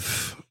they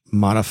have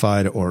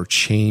modified or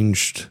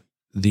changed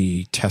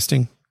the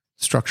testing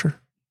structure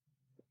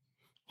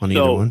on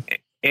either one?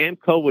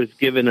 AMCO was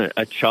given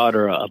a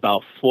charter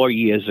about 4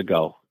 years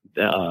ago.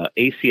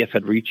 ACF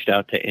had reached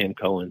out to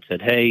AMCO and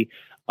said, hey,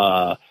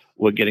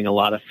 we're getting a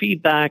lot of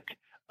feedback.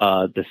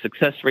 The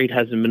success rate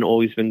hasn't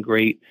always been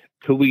great.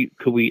 Could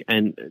we,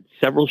 and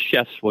several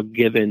chefs were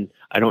given,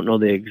 I don't know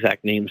the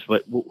exact names,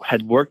 but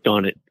had worked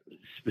on it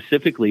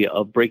specifically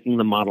of breaking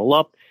the model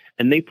up.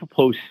 And they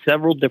proposed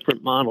several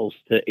different models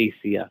to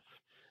ACF.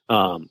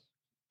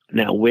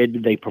 Now, where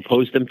did they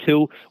propose them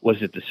to?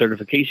 Was it the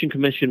certification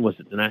commission? Was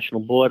it the national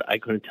board? I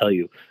couldn't tell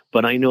you.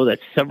 But I know that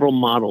several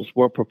models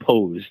were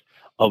proposed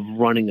of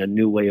running a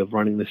new way of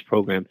running this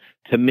program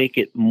to make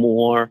it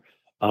more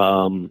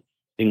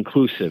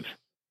inclusive,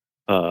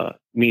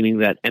 meaning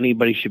that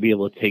anybody should be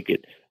able to take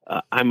it.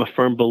 I'm a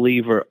firm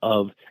believer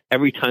of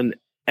every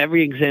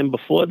exam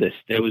before this,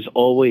 there was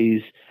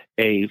always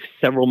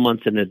several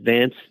months in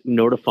advance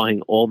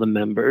notifying all the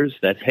members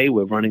that, hey,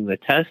 we're running the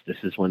test. This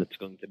is when it's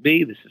going to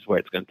be. This is where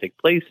it's going to take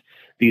place.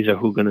 These are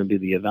who are going to be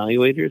the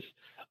evaluators.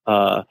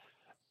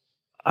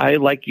 I,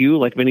 like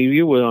many of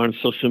you, were on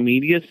social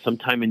media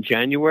sometime in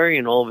January,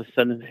 and all of a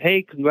sudden,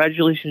 hey,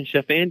 congratulations,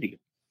 Chef Andy,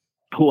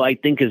 who I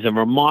think is a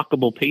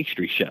remarkable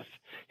pastry chef.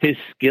 His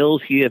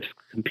skills, he has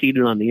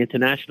competed on the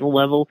international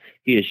level.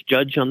 He is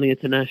judged on the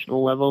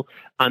international level.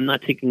 I'm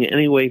not taking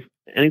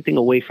anything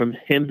away from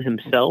him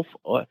himself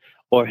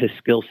or his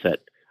skill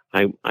set.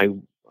 I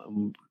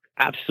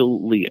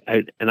absolutely,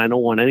 and I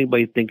don't want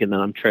anybody thinking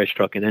that I'm trash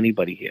talking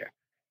anybody here.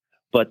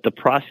 But the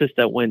process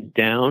that went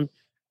down,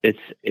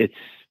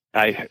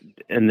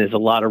 and there's a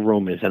lot of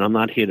rumors, and I'm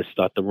not here to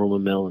start the rumor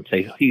mill and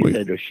say he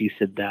said or she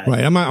said that.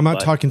 Right. I'm not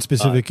talking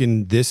specific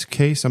in this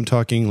case. I'm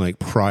talking like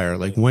prior.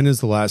 Like, when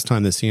is the last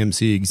time the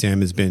CMC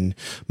exam has been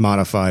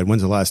modified?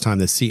 When's the last time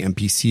the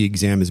CMPC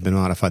exam has been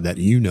modified that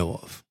you know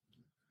of?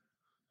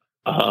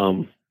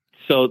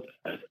 So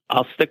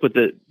I'll stick with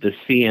the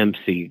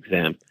CMC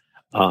exam.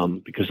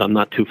 because I'm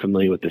not too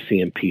familiar with the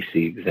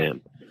CMPC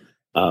exam.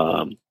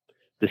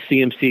 The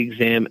CMC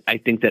exam, I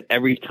think that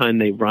every time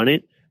they run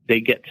it, they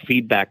get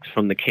feedbacks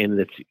from the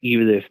candidates,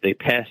 either if they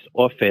passed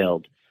or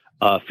failed,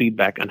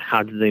 feedback on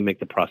how do they make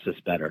the process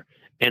better.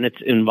 And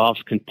it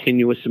involves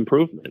continuous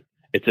improvement.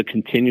 It's a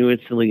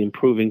continuously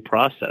improving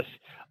process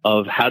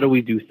of how do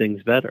we do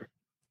things better.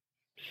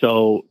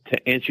 So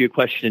to answer your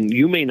question,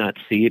 you may not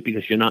see it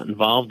because you're not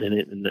involved in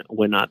it and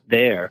we're not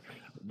there.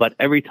 But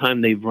every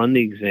time they've run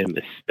the exam,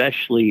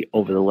 especially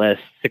over the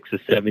last 6 or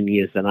 7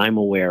 years that I'm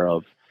aware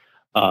of,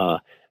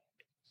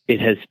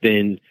 it has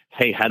been,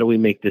 hey, how do we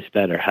make this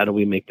better? How do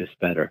we make this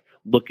better?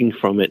 Looking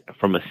from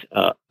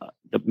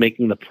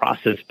making the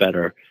process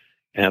better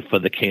for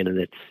the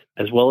candidates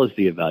as well as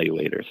the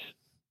evaluators.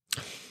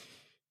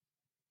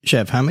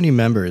 Chef, how many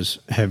members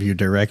have you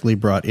directly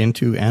brought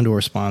into and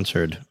or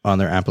sponsored on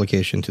their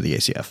application to the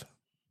ACF?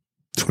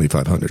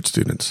 2,500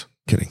 students.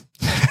 Kidding.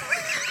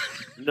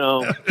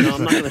 No,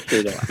 I'm not going to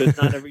say that because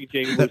not every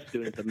JWU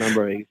student is a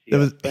member of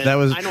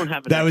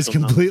ACF. That was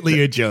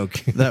completely a joke.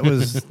 That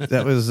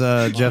was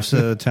Jeff's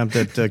attempt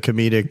at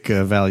comedic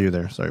value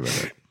there. Sorry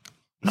about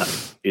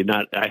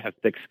that. I have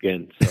thick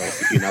skin, so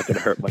you're not going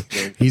to hurt my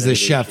skin. He's a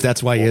chef.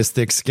 That's why he has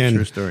thick skin.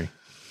 True story.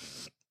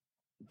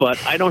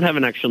 But I don't have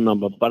an actual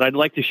number, but I'd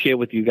like to share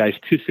with you guys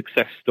 2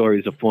 success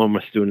stories of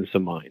former students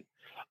of mine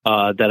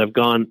that have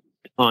gone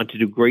on to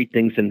do great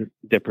things in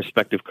their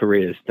prospective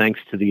careers, thanks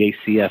to the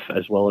ACF,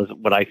 as well as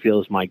what I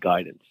feel is my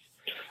guidance.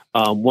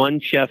 One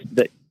chef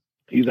that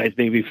you guys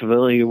may be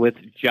familiar with,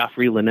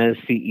 Joffrey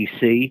Linez,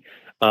 CEC.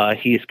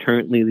 He is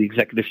currently the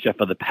executive chef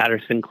of the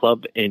Patterson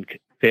Club in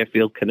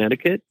Fairfield,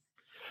 Connecticut.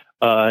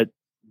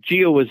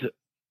 Gio was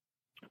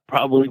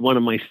probably one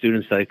of my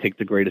students that I take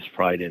the greatest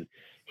pride in.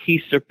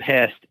 He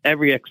surpassed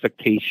every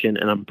expectation,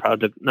 and I'm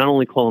proud to not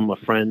only call him a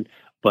friend,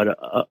 but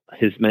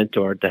his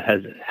mentor that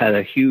has had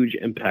a huge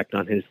impact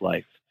on his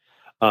life.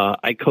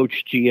 I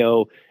coached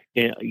Gio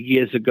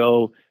years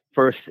ago,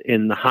 first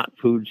in the Hot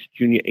Foods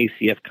Junior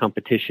ACF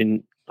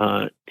competition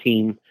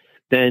team.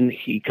 Then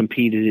he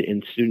competed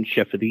in Student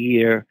Chef of the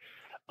Year.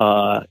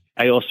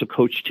 I also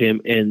coached him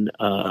in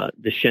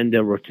the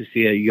Shenda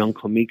Rotisserie Young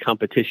Commis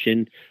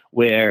competition,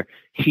 where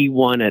he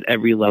won at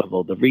every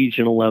level, the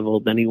regional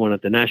level, then he won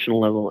at the national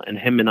level, and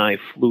him and I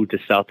flew to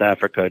South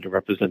Africa to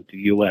represent the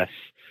U.S.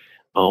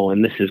 Oh,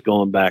 and this is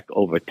going back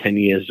over 10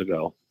 years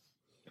ago,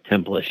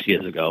 10 plus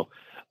years ago.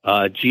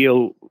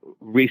 Gio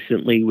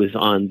recently was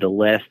on the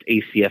last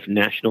ACF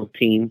national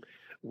team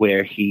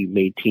where he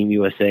made Team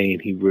USA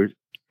and he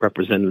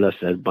represented us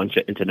at a bunch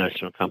of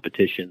international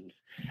competitions.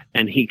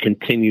 And he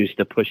continues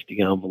to push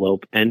the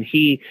envelope. And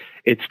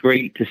it's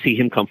great to see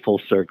him come full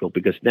circle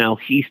because now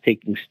he's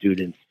taking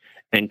students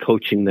and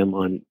coaching them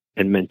on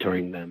and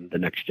mentoring them, the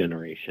next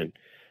generation.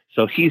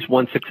 So he's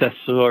one success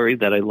story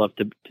that I love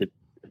to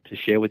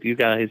share with you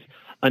guys.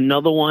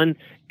 Another one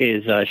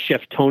is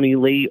Chef Tony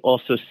Lee,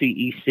 also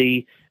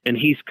CEC, and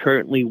he's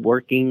currently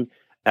working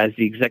as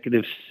the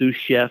executive sous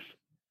chef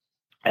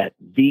at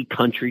The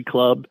Country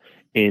Club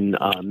in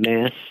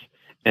Mass.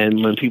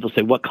 And when people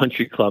say, what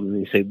country club?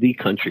 And they say, The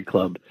Country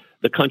Club.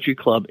 The Country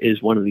Club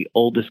is one of the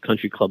oldest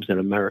country clubs in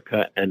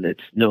America, and that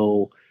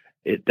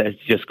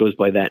just goes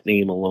by that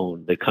name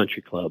alone, The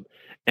Country Club.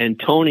 And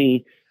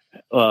Tony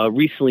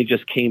recently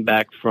just came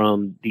back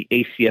from the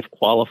ACF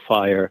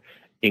qualifier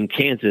in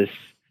Kansas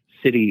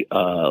City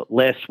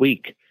last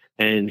week,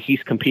 and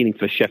he's competing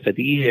for Chef of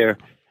the Year.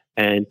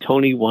 And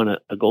Tony won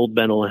a gold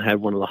medal and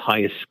had one of the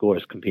highest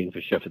scores competing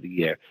for Chef of the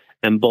Year.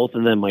 And both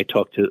of them, I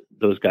talk to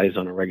those guys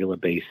on a regular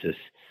basis.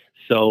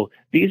 So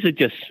these are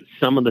just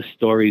some of the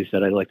stories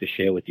that I like to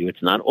share with you.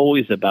 It's not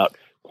always about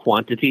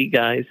quantity,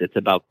 guys. It's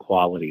about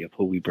quality of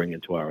who we bring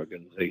into our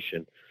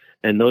organization.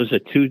 And those are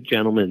 2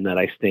 gentlemen that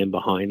I stand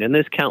behind. And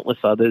there's countless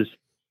others.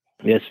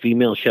 There's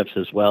female chefs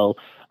as well.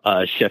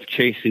 Chef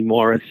Tracy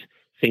Morris,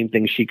 same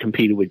thing. She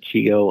competed with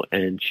Gio,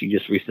 and she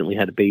just recently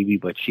had a baby,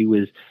 but she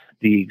was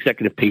the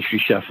executive pastry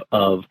chef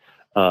of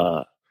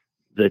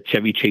the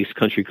Chevy Chase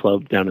Country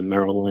Club down in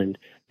Maryland.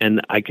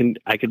 And I could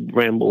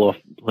ramble off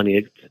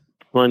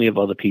plenty of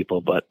other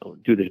people, but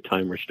due to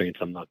time restraints,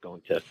 I'm not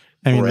going to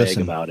brag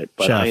about it.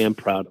 But Chef, I am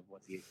proud of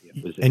what the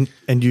ACF was in.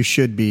 And you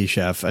should be,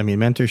 Chef. I mean,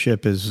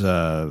 mentorship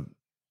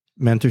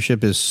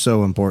is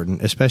so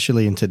important,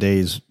 especially in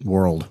today's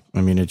world.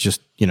 I mean, it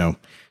just,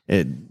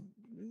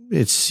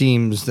 it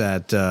seems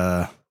that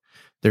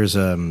there's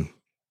I don't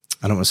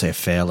want to say a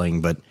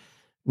failing, but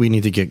we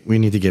need to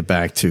get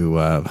back to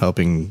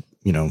helping,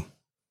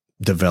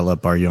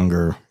 develop our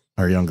younger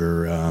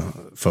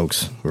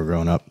folks who are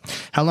growing up.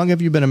 How long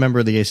have you been a member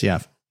of the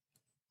ACF?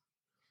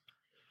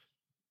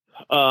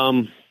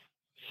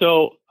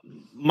 So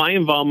my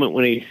involvement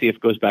with ACF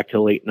goes back to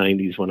the late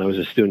 90s when I was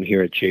a student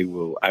here at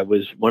JWU. I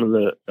was one of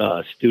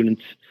the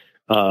students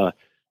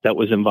that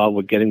was involved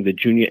with getting the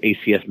junior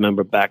ACF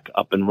member back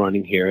up and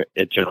running here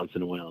at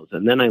Johnson & Wales.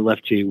 And then I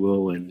left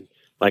JWU, and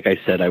like I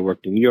said, I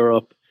worked in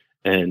Europe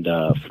and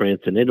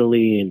France and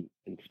Italy and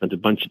spent a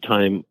bunch of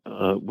time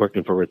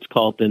working for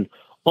Ritz-Carlton,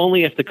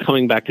 only after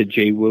coming back to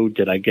JWU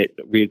did I get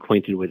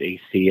reacquainted with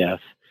ACF.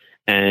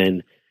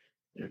 And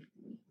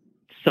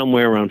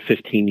somewhere around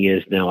 15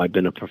 years now, I've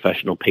been a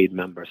professional paid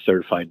member,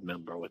 certified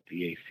member with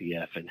the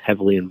ACF, and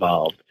heavily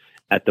involved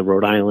at the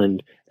Rhode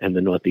Island and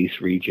the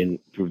Northeast region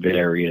through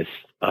various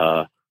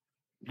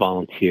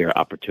volunteer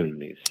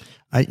opportunities.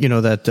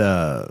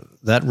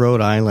 That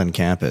Rhode Island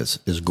campus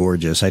is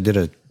gorgeous.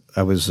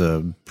 I was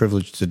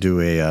privileged to do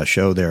a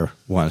show there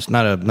once,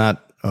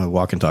 not a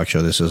walk and talk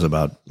show. This was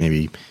about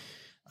maybe,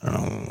 I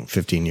don't know,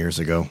 15 years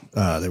ago.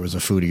 There was a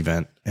food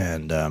event,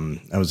 and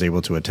I was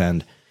able to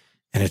attend.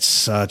 And it's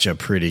such a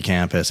pretty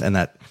campus,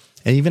 and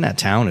even that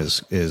town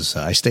is.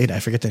 I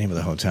forget the name of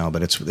the hotel,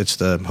 but it's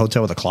the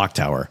hotel with the clock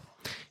tower,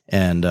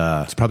 and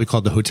it's probably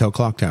called the Hotel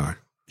Clock Tower.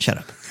 Shut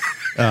up.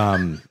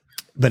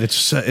 But it's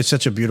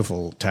such a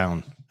beautiful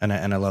town, and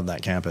I love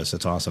that campus.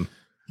 It's awesome.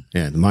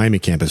 Yeah, the Miami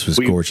campus was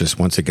gorgeous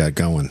once it got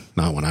going.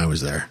 Not when I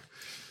was there.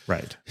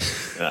 Right.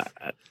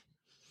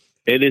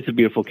 It is a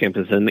beautiful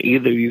campus, and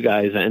either of you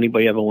guys,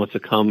 anybody ever wants to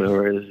come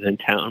or is in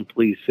town,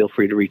 please feel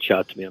free to reach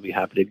out to me. I'll be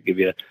happy to give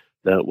you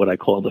what I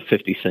call the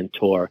 50-cent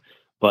tour.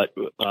 But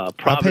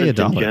Providence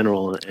in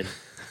general, and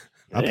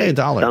I'll pay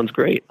 $1. Sounds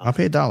great. I'll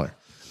pay $1.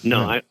 No,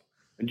 I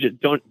just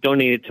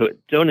donate to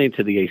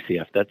the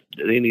ACF.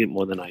 They need it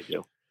more than I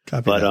do.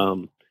 Copy but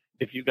that.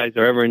 If you guys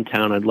are ever in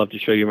town, I'd love to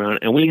show you around.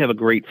 And we have a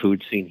great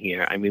food scene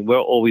here. I mean,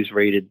 we're always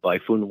rated by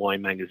Food and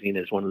Wine magazine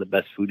as one of the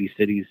best foodie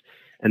cities.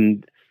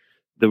 And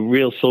the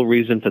real sole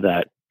reason for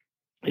that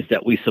is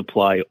that we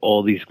supply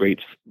all these great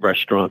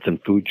restaurants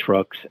and food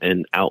trucks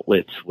and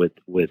outlets with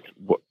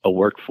a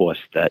workforce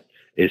that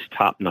is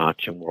top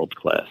notch and world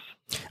class.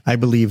 I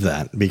believe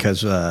that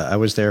because I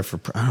was there for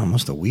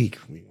almost a week.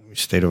 We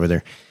stayed over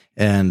there,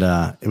 and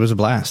it was a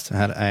blast.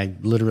 I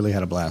literally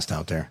had a blast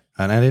out there,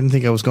 and I didn't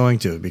think I was going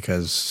to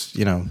because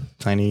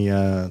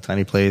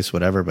tiny place,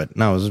 whatever. But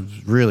no, it was a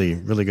really,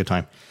 really good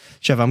time.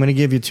 Chef, I'm going to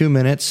give you 2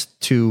 minutes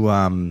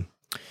to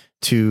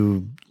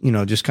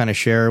just kind of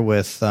share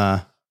with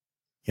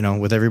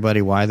with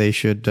everybody why they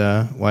should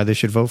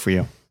vote for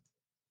you.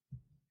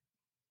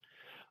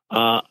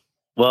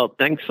 Well,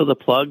 thanks for the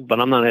plug, but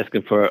I'm not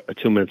asking for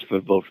 2 minutes for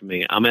a vote for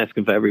me. I'm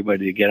asking for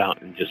everybody to get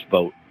out and just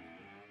vote.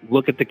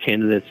 Look at the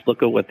candidates,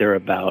 look at what they're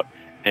about,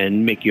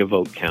 and make your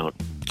vote count.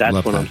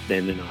 That's what I'm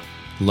standing on.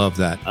 Love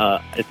that.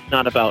 It's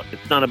not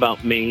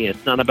about me.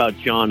 It's not about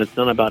John. It's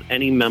not about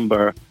any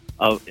member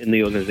in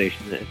the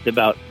organization. It's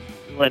about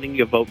letting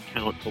your vote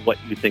count for what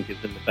you think is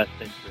in the best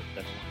interest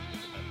that aligns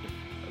with the best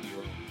interest of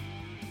your own.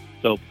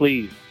 So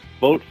please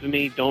vote for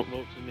me. Don't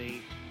vote for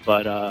me,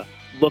 but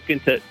look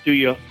into do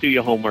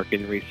your homework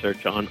and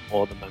research on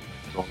all the members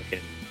and all the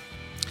candidates.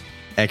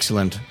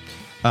 Excellent.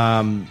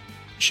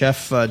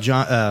 Chef Ray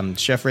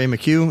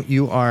McCue,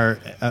 you are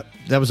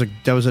that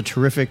was a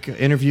terrific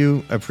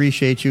interview.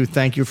 Appreciate you.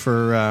 Thank you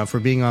for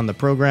being on the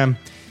program.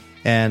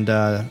 And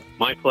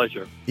my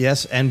pleasure.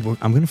 Yes, and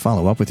I'm going to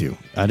follow up with you.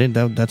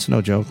 That's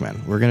no joke,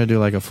 man. We're going to do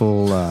like a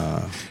full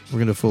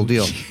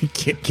deal.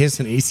 Kiss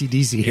and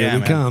AC/DC. Here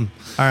we come.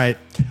 All right,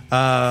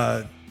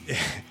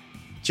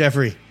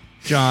 Jeffrey,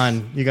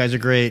 John, you guys are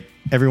great.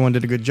 Everyone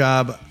did a good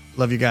job.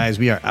 Love you guys.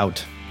 We are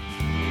out.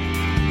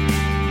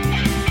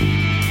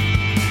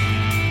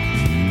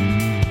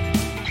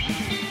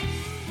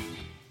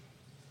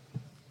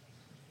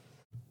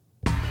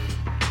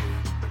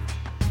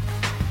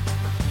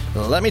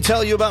 Let me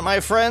tell you about my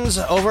friends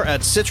over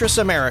at Citrus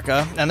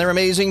America and their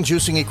amazing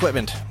juicing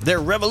equipment. They're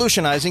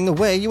revolutionizing the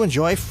way you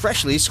enjoy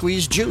freshly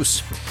squeezed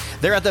juice.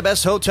 They're at the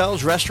best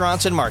hotels,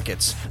 restaurants, and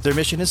markets. Their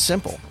mission is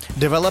simple.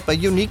 Develop a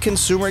unique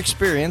consumer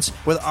experience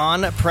with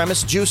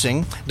on-premise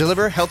juicing,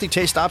 deliver healthy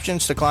taste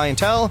options to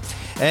clientele,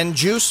 and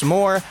juice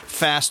more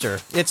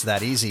faster. It's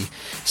that easy.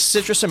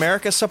 Citrus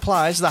America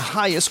supplies the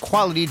highest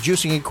quality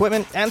juicing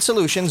equipment and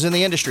solutions in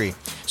the industry.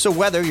 So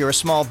whether you're a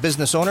small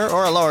business owner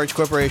or a large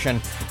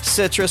corporation,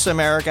 Citrus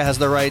America has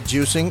the right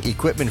juicing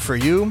equipment for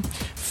you.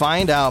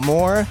 Find out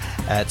more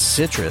at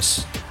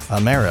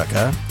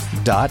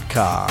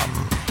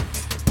citrusamerica.com.